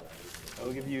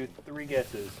 I'll give you 3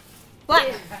 guesses. Black.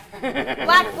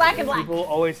 black, and black. People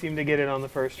always seem to get it on the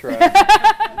first try.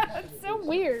 That's so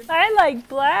weird. I like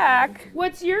black.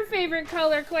 What's your favorite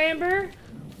color, Clamber?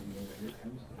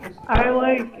 I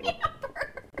like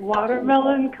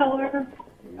watermelon color.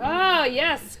 Oh,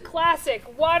 yes, classic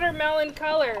watermelon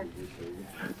color.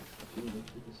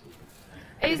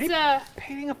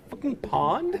 Painting a fucking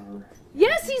pond?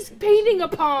 Yes, he's painting a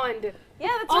pond. Yeah,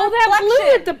 that's All a that reflection.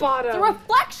 blue at the bottom. It's a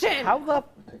reflection. How the?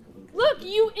 Look,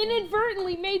 you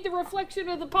inadvertently made the reflection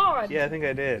of the pond. Yeah, I think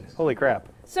I did. Holy crap.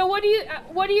 So what do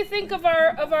you think of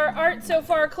our art so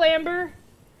far, Clamber?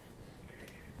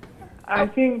 I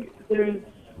think there's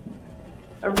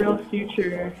a real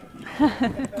future.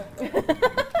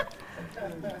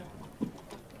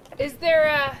 Is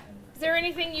there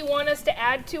anything you want us to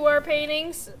add to our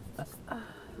paintings?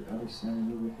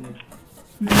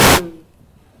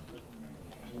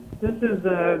 This is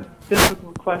a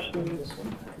difficult question.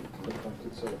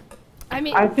 I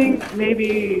mean, I think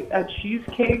maybe a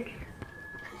cheesecake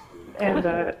and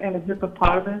a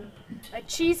hippopotamus. a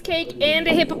cheesecake and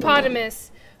a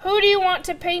hippopotamus. Who do you want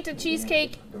to paint a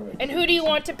cheesecake, and who do you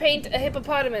want to paint a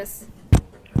hippopotamus?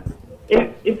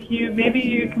 If you maybe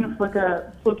you can flip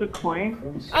a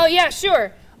coin. Oh yeah,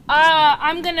 sure.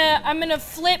 I'm gonna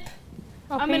flip.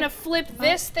 I'm gonna flip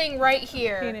this thing right Paint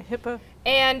here, a hippo.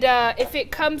 and if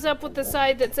it comes up with the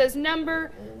side that says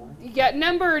number, you got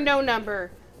number or no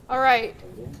number. All right,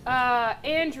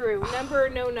 Andrew, number or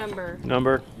no number.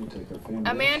 Number.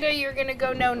 Amanda, you're gonna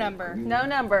go no number. No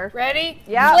number. Ready?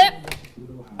 Yeah. Flip.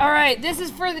 All right, this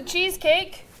is for the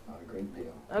cheesecake.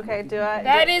 Okay, do I?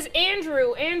 That is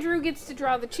Andrew. Andrew gets to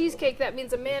draw the cheesecake. That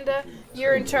means Amanda,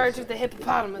 you're in charge of the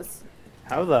hippopotamus.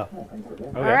 How the? Okay.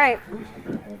 All right.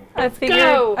 I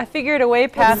go. figured a way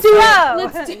past Do it. that.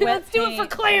 Let's do it for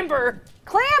Clamber.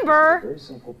 Clamber. Very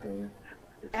simple paint.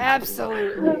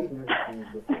 Absolutely.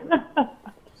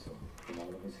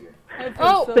 I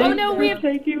Oh, put oh some- no, we have.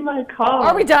 Taking my call.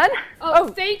 Are we done? Oh,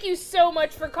 thank you so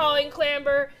much for calling,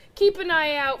 Clamber. Keep an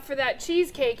eye out for that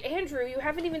cheesecake. Andrew, you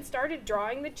haven't even started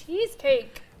drawing the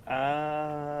cheesecake.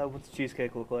 What's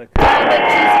cheesecake look like? The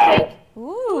cheesecake.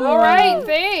 Ooh. All right,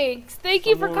 thanks. Thank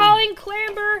you for calling,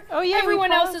 Clamber. Oh, yeah, we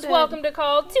Everyone else paused is it. welcome to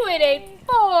call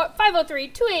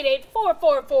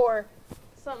 503-288-4444.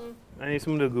 Something. I need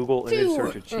someone to Google image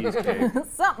search a cheesecake.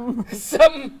 Something.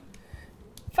 Some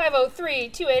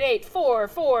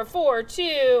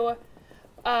 503-288-4442.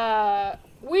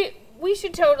 We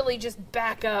should totally just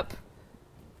back up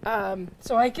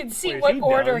so I can see Wait, is what he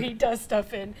order done? he does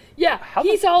stuff in. Yeah, How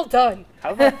he's all done.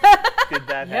 How the did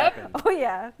that happen? Oh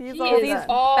yeah. He's He all is done.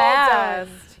 all done.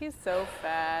 Fast. He's so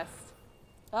fast.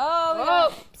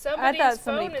 Oh, I somebody's thought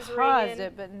phone somebody is paused ringing.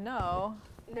 it, but no.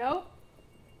 Nope.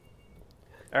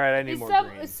 All right, I need more green.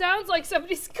 It sounds like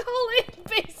somebody's calling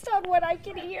based on what I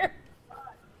can hear.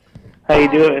 How you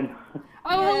doing?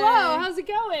 Oh, hello. How's it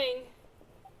going?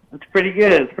 It's pretty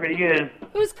good. It's pretty good.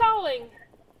 Who's calling?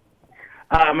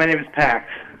 My name is Pax.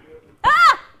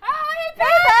 Oh, hey,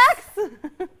 Pax.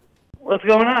 What's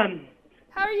going on?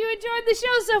 How are you enjoying the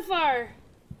show so far?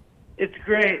 It's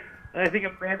great. I think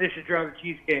Amanda should draw the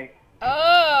cheesecake.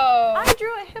 Oh. I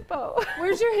drew a hippo.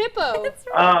 Where's your hippo?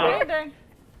 Oh,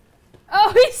 Oh,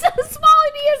 he's so small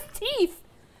and he has teeth.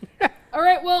 All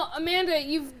right, well, Amanda,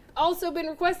 you've also been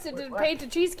requested to paint a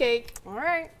cheesecake. All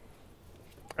right.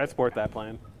 I support that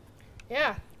plan.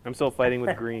 Yeah. I'm still fighting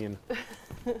with green.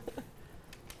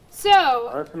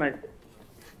 So, that's nice.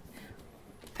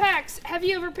 Pax, have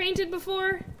you ever painted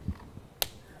before?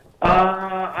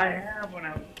 I have when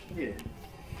I was a kid.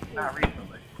 Not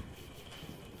recently.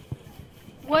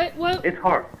 What It's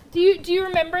hard. do you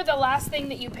remember the last thing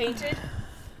that you painted?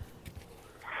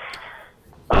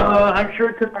 I'm sure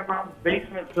it's in my mom's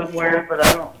basement somewhere, but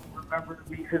I don't remember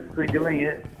me physically doing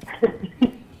it.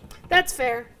 That's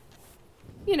fair.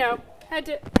 You know, had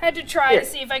to try to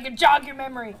see if I could jog your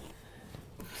memory.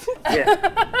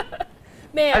 Yeah.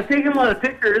 Man. I've taken a lot of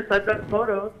pictures. I've done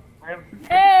photos.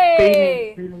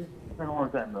 Hey! Painting. It's been a long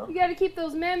time, though. You gotta keep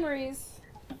those memories.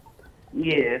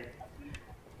 Yeah.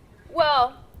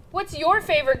 Well, what's your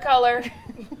favorite color?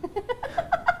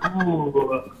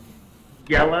 Ooh.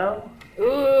 Yellow?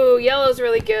 Ooh, yellow's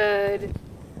really good.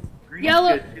 Green's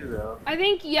Yellow- good, too, though. I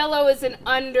think yellow is an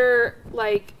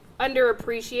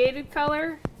underappreciated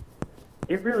color.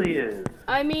 It really is.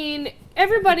 I mean,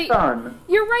 everybody. Fun.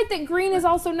 You're right that green is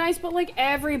also nice, but like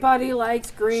everybody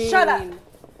likes green. Shut up.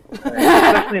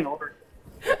 Especially in order.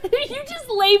 You just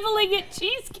labeling it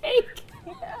cheesecake?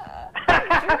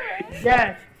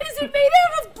 Yes. Is it made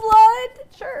out of blood?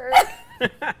 Sure.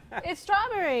 It's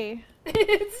strawberry.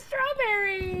 It's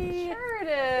strawberry. Sure it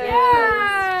is.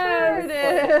 Yeah. Sure it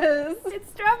is. It's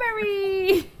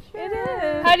strawberry. It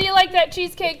is. How do you like that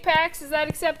cheesecake, Pax? Is that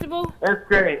acceptable? That's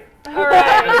great. All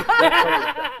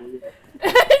right.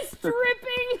 It's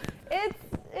dripping.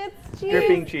 It's cheese.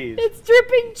 Dripping cheese. It's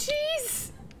dripping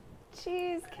cheese.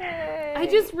 Cheesecake. I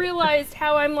just realized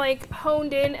how I'm like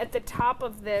honed in at the top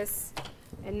of this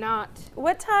and not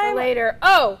What for time later.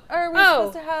 Oh, are we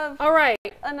supposed to have all right.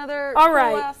 another All cool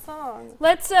right. ass song?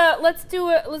 Let's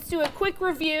do a quick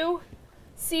review.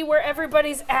 See where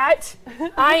everybody's at.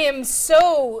 I am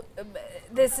so.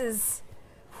 This is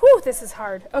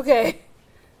hard. Okay,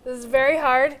 this is very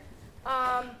hard.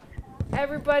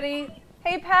 Everybody.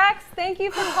 Hey Pax, thank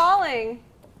you for calling.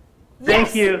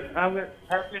 Thank you. Have a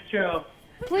good show.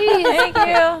 Please. Thank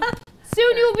you.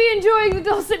 Soon you'll be enjoying the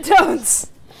dulcet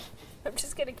tones. I'm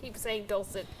just gonna keep saying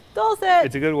dulcet. Dulcet.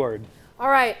 It's a good word. All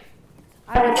right.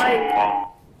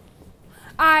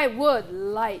 I would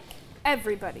like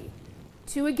everybody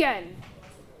to again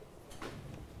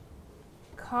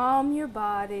calm your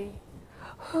body.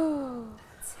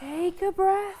 Take a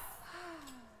breath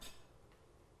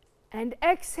and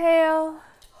exhale.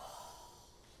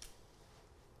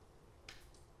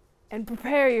 And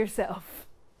prepare yourself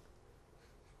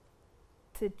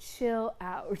to chill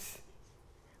out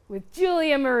with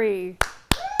Julia Marie.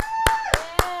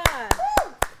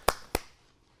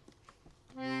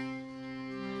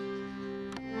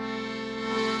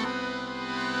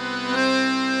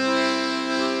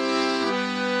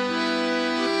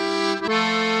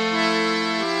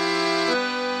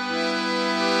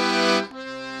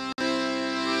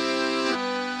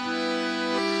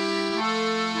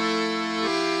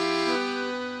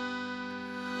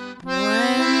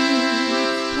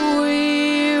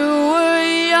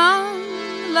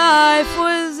 Life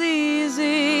was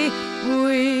easy.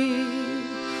 We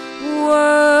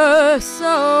were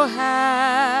so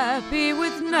happy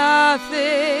with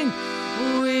nothing.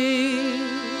 We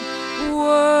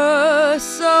were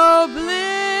so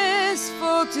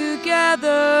blissful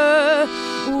together.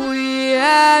 We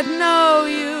had no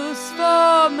use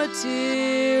for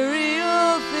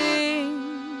material things.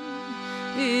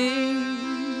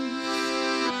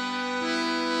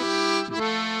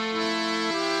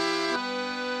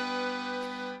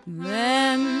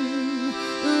 Then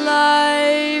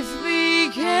life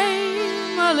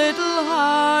became a little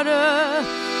harder.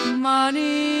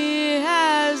 Money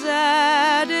has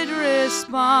added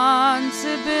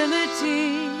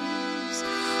responsibilities.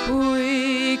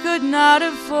 We could not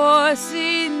have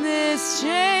foreseen this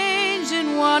change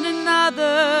in one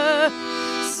another.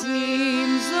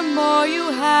 Seems the more you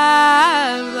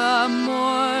have, the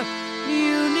more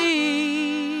you need.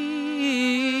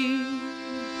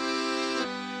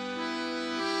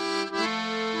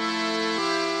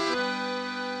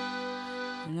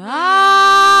 And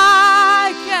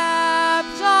I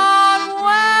kept on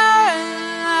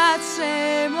wearing that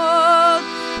same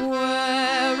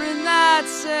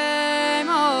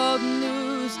old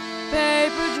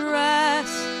newspaper dress.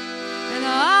 And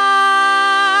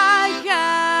I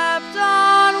kept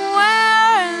on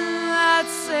wearing that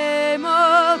same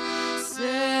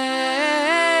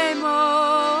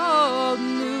old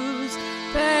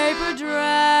newspaper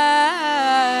dress.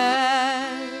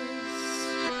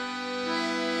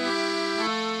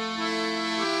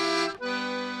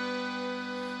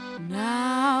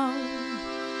 Now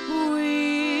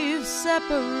we've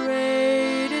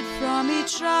separated from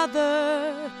each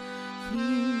other.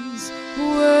 Things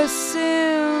were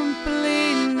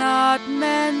simply not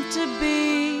meant to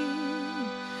be.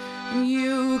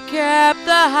 You kept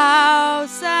the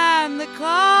house and the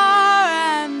car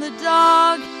and the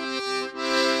dog,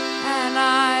 and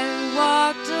I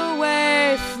walked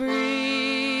away free.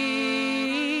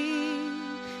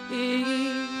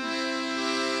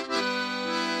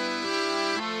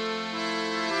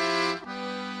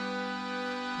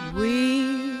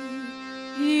 We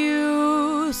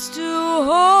used to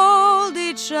hold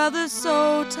each other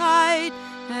so tight,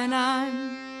 and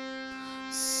I'm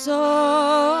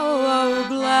so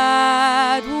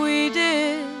glad we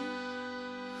did.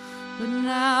 But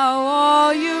now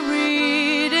all you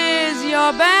read is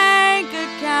your bank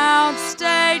account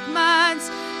statements.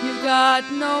 You've got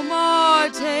no more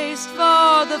taste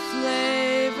for the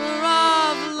flavor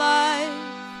of life.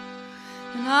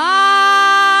 And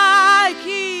I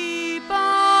keep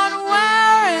on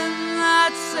wearing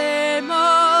that same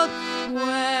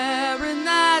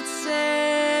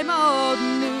old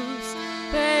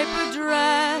newspaper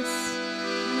dress.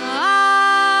 And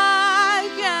I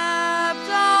kept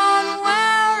on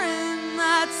wearing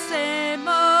that same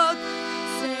old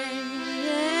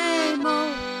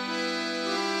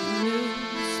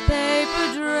newspaper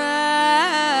dress.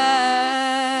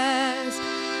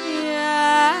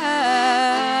 Yes.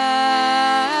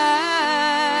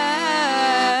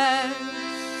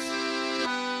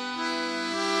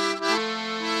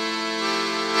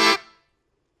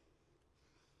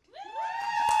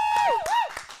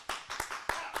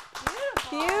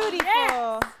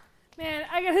 Beautiful. Man,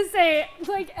 I gotta say,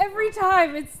 like every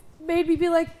time it's made me be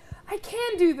like, I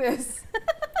can do this.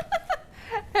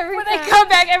 When I come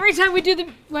back, every time we do the,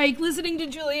 like, listening to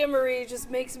Julia Marie just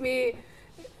makes me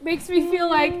feel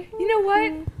like, you know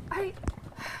what?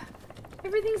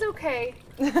 Everything's okay.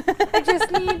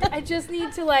 I just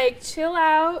need to like chill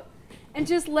out and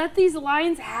just let these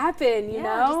lines happen, you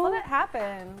know? Just let it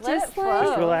happen. Let Just it flow.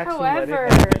 Just relax and let However,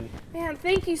 it happen. man,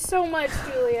 thank you so much,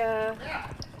 Julia.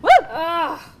 Woo!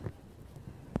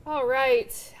 All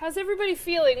right. How's everybody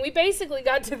feeling? We basically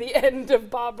got to the end of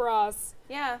Bob Ross,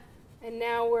 Yeah. and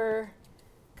now we're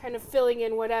kind of filling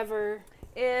in whatever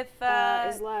If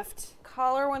is left.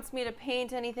 Caller wants me to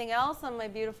paint anything else on my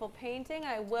beautiful painting,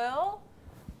 I will.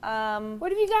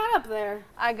 What have you got up there?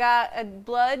 I got a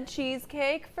blood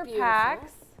cheesecake for Beautiful.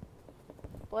 PAX.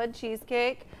 Blood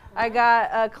cheesecake. I got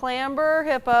a clamber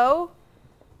hippo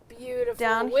Beautiful.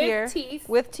 down with here teeth.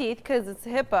 with teeth because it's a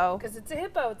hippo. Because it's a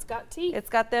hippo. It's got teeth.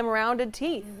 It's got them rounded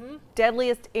teeth. Mm-hmm.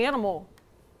 Deadliest animal.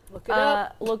 Look it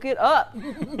up. Look it up.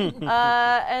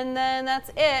 And then that's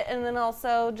it. And then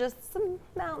also just some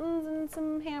mountains and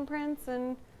some handprints,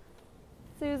 and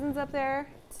Susan's up there.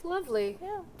 It's lovely.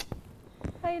 Yeah.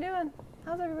 How you doing?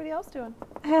 How's everybody else doing?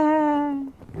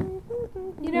 You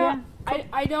know,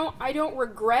 I don't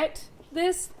regret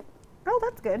this, Oh,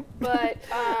 that's good. but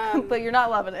But you're not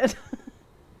loving it.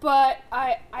 but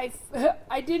I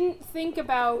didn't think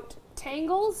about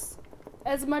tangles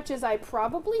as much as I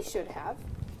probably should have.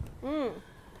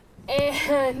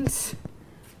 And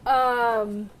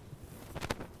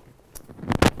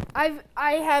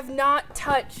I have not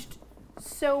touched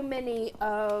so many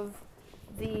of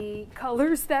the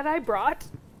colors that I brought.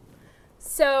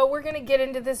 So we're gonna get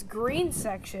into this green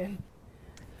section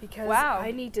because Wow.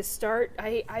 I need to start.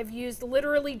 I've used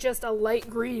literally just a light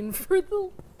green for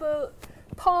the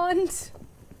pond.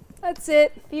 That's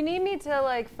it. If you need me to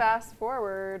like fast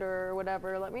forward or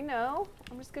whatever, let me know.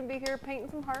 I'm just gonna be here painting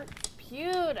some hearts.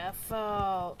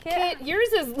 Beautiful. Yeah. Kit, yours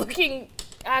is looking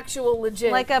actual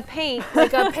legit. Like a paint.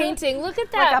 Like a painting. Look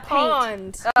at that Like a paint.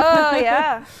 pond. Oh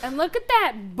yeah. And look at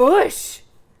that bush.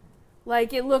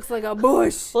 Like it looks like a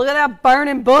bush. Look at that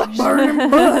burning bush. Burning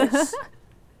bush.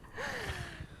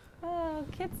 Oh,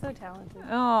 Kit's so talented.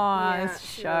 Aw, Yeah,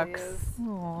 she really shucks. is.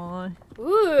 Aw.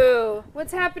 Ooh,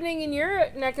 what's happening in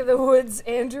your neck of the woods,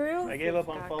 Andrew? I gave up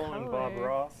on Got following color. Bob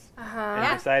Ross Uh-huh.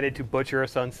 and decided to butcher a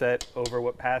sunset over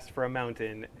what passed for a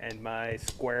mountain and my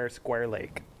square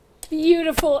lake.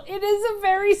 Beautiful. It is a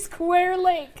very square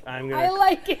lake. I'm I gonna.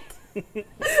 like it.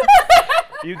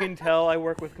 You can tell I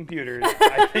work with computers.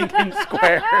 I think in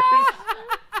squares.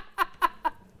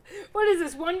 What is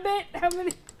this, 1 bit? How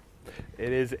many?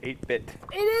 It is 8-bit.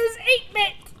 It is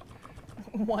 8-bit.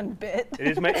 1 bit. It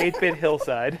is my 8-bit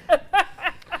hillside.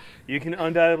 You can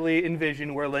undoubtedly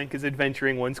envision where Link is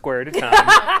adventuring 1 square at a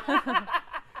time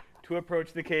to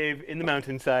approach the cave in the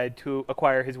mountainside to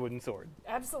acquire his wooden sword.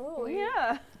 Absolutely.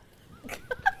 Yeah.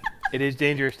 It is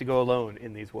dangerous to go alone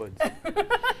in these woods.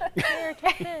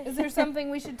 Is there something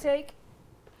we should take?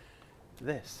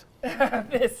 This.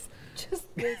 This.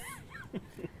 Just this.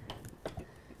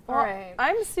 All right.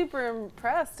 I'm super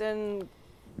impressed, and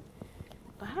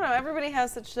I don't know, everybody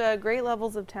has such great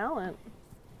levels of talent.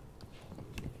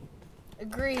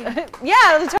 Agreed.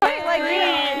 Yeah, totally, like,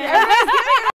 everybody's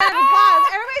giving a round of applause.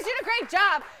 Everybody's doing a great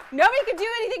job. Nobody can do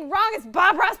anything wrong. It's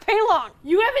Bob Ross Paint Along.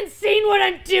 You haven't seen what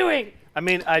I'm doing. I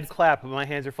mean, I'd clap, but my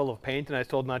hands are full of paint, and I was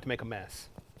told not to make a mess.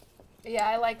 Yeah,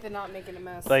 I like the not making a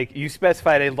mess. Like, you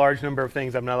specified a large number of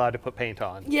things I'm not allowed to put paint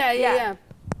on. yeah.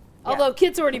 Although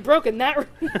Kit's already broken that.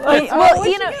 Well,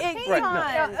 you know,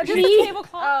 Right, just Me? a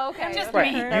tablecloth. Oh, okay. Just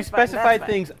Right. me. You That's fine, specified that's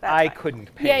things fine, that's I fine.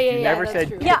 couldn't paint. Yeah, yeah, You yeah, never that's said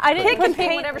true. Kit Yeah, I could. didn't Kit can put paint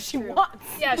paint whatever that's she true. wants.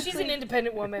 Yeah, she's an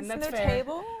independent woman. There's That's no fair.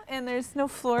 table and there's no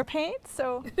floor paint,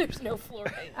 so There's no floor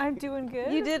paint. I'm doing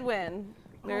good. You did win.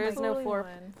 There is no totally floor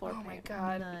won. floor Oh my paint.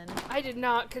 god. None. I did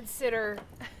not consider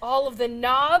all of the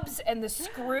knobs and the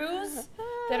screws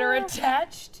that are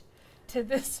attached to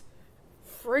this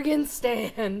friggin'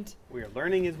 stand. We are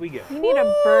learning as we go. You need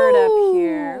a bird up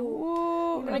here.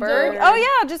 Ooh, A A bird? bird. Oh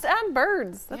yeah, just add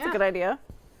birds. That's Yeah. a good idea.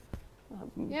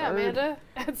 Yeah, Bird. Amanda.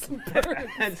 Add some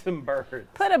birds. And some birds.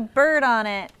 Put a bird on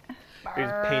it. She's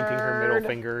painting her middle Bird.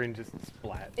 finger and just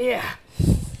splat. Yeah.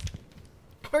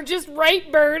 Or just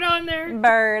write bird on there.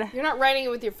 Bird. You're not writing it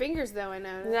with your fingers though, I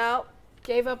know. No,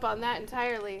 Gave up on that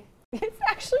entirely. it's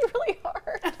actually really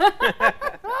hard.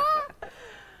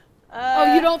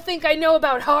 Oh, you don't think I know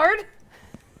about hard?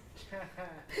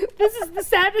 This is the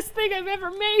saddest thing I've ever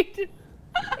made.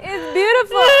 It's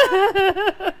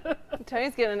beautiful.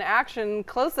 Tony's getting an action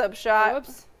close-up shot.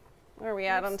 Whoops. Where are we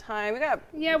at on time? We got.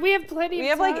 Yeah, we have plenty of We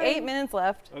have time. like 8 minutes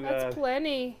left. Oh, That's God.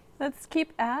 plenty. Let's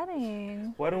keep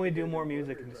adding. Why don't we do more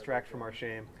music and distract from our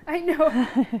shame? I know.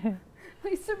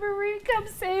 Lisa Marie, come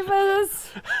save us.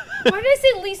 Why did I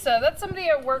say Lisa? That's somebody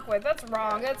I work with. That's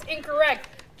wrong. That's incorrect.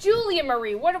 Julia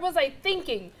Marie. What was I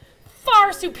thinking?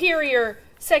 Far superior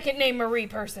second name Marie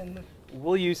person.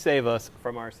 Will you save us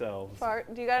from ourselves?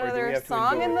 Fart. Do you got Or do we another have to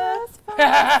song in endure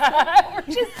the?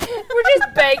 we're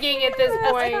just begging at this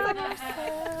point.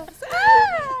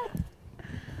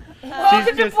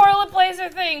 Welcome to just- Portland Plays Her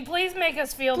Thing. Please make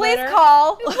us feel Please better.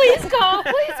 call. Please call.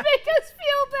 Please make us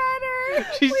feel better.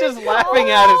 She's just laughing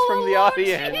at us from the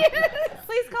audience.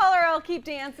 Please call or I'll keep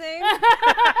dancing.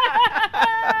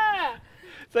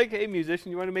 It's like, hey,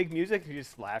 musician, you want to make music? He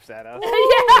just laughs at us.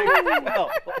 Yeah. Well,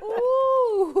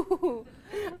 Ooh,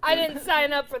 I didn't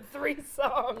sign up for 3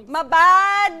 songs. my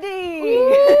body.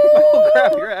 oh,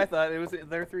 crap, you're right. I thought it was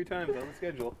there 3 times on the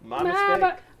schedule. My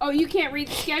mistake. Oh, you can't read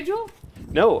the schedule?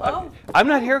 No, Oh. I'm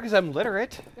not here because I'm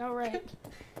literate. All right.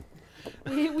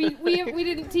 We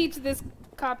didn't teach this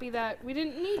copy that. We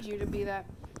didn't need you to be that.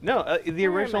 No, the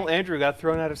am original I? Andrew got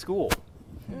thrown out of school.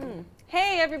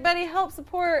 Hey, everybody, help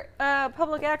support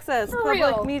public access, For public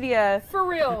real. media. For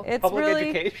real. It's Public really,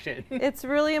 education. it's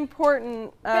really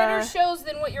important. Better shows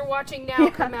than what you're watching now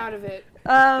come out of it.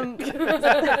 Bob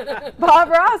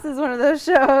Ross is one of those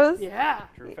shows. Yeah.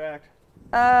 True fact.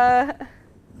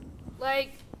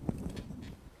 Like,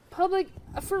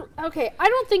 okay, I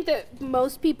don't think that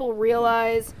most people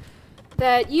realize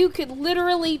that you could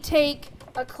literally take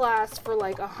a class for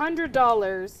like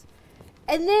 $100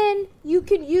 and then you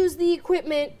can use the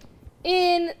equipment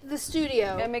in the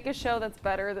studio. And make a show that's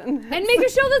better than. And make a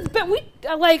show that's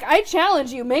I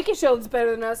challenge you, make a show that's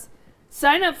better than us.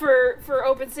 Sign up for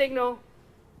Open Signal.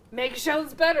 Make a show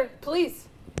that's better, please.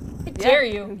 I dare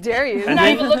you. Dare you. I'm not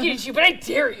even looking at you, but I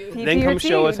dare you. Then come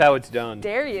show us how it's done.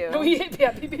 Dare you. Oh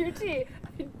yeah, PBRT.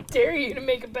 I dare you to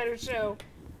make a better show.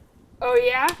 Oh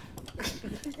yeah?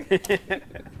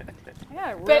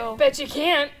 Yeah, real. Bet you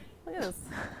can't. Look at this.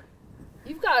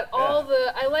 You've got all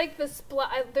the. I like the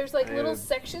there's like I little am.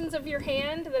 sections of your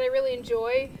hand that I really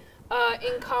enjoy,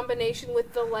 in combination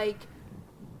with the like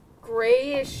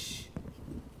grayish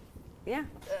Yeah.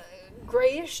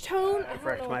 grayish tone. I don't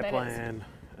Correct know my what that is. plan.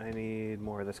 I need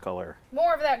more of this color.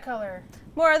 More of that color.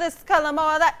 More of this color,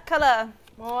 more of that color.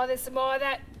 More of this, more of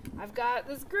that. I've got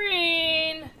this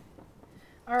green.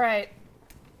 All right.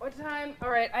 What time?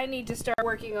 All right, I need to start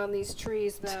working on these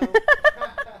trees, though.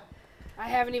 I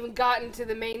haven't even gotten to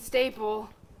the main staple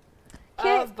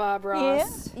of Bob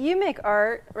Ross. You make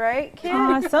art, right,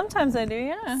 Kid? Sometimes I do,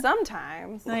 yeah.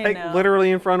 Sometimes. I Like know. literally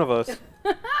in front of us.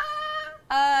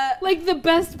 Like the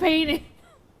best painting.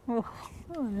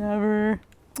 Whatever.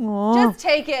 Just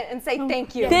take it and say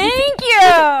thank you. Thank you.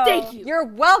 Thank you. You're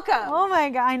welcome. Oh my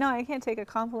god, I know I can't take a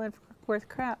compliment worth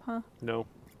crap, huh? No.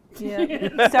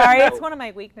 Yeah. Sorry, it's one of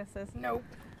my weaknesses. Nope.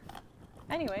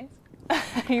 Anyways,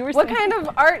 you were What saying. kind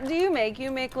of art do you make?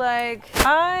 You make like.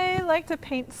 I like to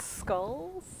paint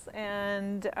skulls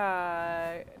and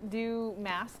do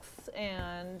masks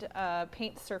and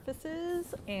paint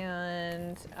surfaces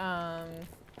and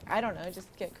I don't know,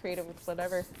 just get creative with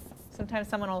whatever. Sometimes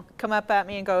someone will come up at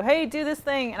me and go, "Hey, do this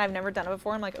thing," and I've never done it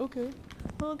before. I'm like, "Okay,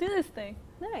 I'll do this thing,"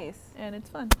 Nice. and it's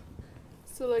fun.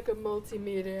 So like a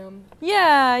multi-medium.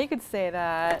 Yeah, you could say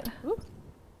that. Ooh,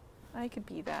 I could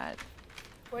be that.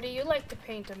 What do you like to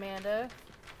paint, Amanda?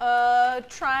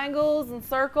 Triangles and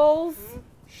circles.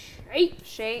 Shape.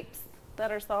 Shapes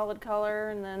that are solid color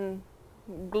and then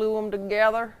glue them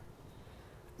together.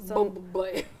 Oh,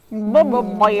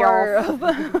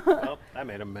 I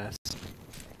made a mess.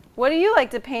 What do you like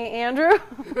to paint, Andrew?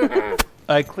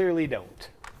 I clearly don't.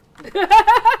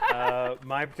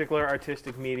 My particular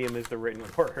artistic medium is the written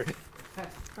word.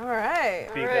 All right.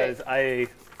 Because I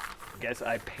guess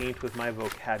I paint with my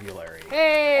vocabulary.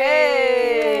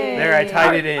 Hey! There, I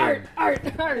tied it in. Art.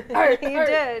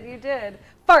 You did.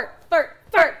 Fart.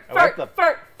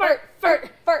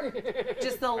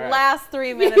 Just the last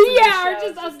 3 minutes. Yeah, or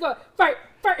just us go fart.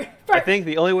 I think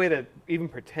the only way to even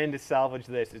pretend to salvage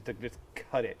this is to just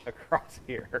cut it across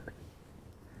here.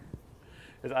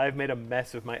 Because I've made a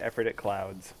mess of my effort at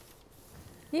clouds.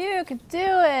 You could do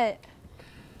it.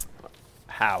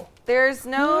 How? There's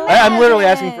no. I'm literally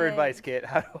asking for advice, Kit.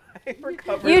 How do I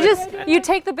recover You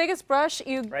take the biggest brush,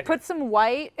 you put some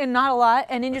white and not a lot,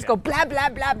 and then you just go blah blah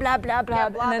blah blah blah blah,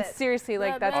 and then seriously,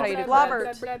 like that's how you do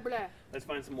Blobbert. Let's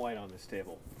find some white on this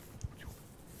table.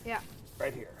 Yeah.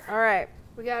 Right here. All right.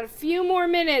 We got a few more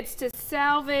minutes to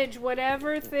salvage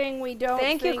whatever thing we don't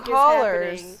think Thank you, is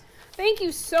callers. happening. Thank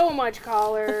you so much,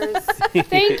 callers.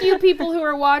 Thank you, people who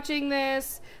are watching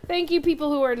this. Thank you, people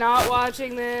who are not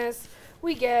watching this.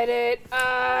 We get it.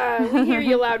 We hear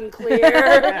you loud and clear.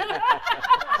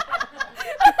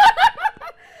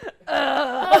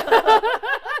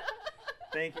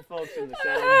 Thank you, folks in the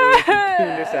sound booth who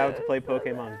tuned us out to play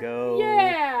Pokemon Go.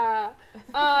 Yeah.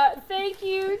 Thank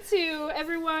you to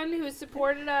everyone who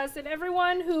supported us and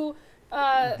everyone who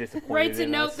writes a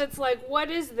note that's like,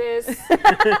 "What is this?"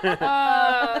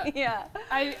 Yeah.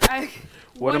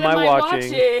 What am I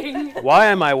watching? Why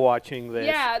am I watching this?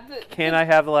 Yeah. Can I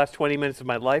have the last 20 minutes of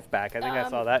my life back? I think I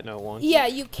saw that note once. Yeah,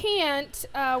 you can't.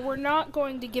 We're not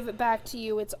going to give it back to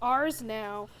you. It's ours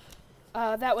now.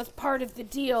 That was part of the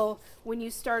deal when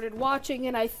you started watching,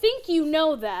 and I think you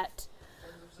know that.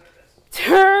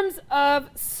 Terms of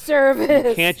service.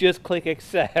 You can't just click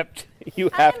accept. You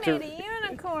have to. I made a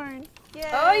unicorn. Yay.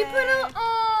 Oh, you put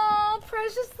a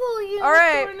precious little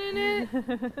unicorn in it.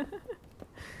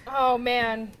 Oh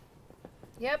man.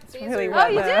 Yep. These really are. wet Oh,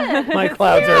 you now. did. My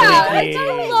clouds are leaking.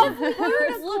 I love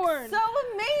unicorn. So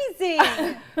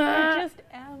amazing. They're just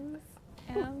M's.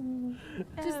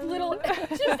 Just little,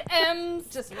 just M's.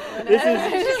 Just This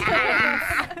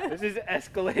is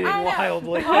escalating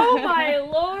wildly. Oh my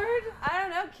lord. I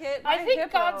don't know, Kit. I think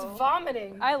hippo. God's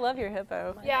vomiting. I love your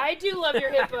hippo. Yeah, I do love your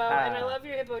hippo, and I love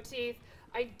your hippo teeth.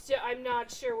 I'm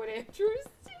not sure what Andrew is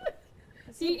doing.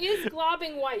 He is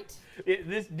globbing white.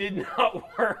 This did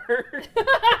not work.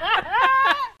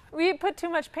 We put too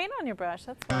much paint on your brush,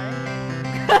 that's why.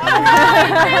 All right,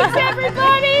 thanks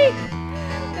everybody.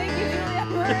 Thank you,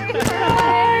 Julia.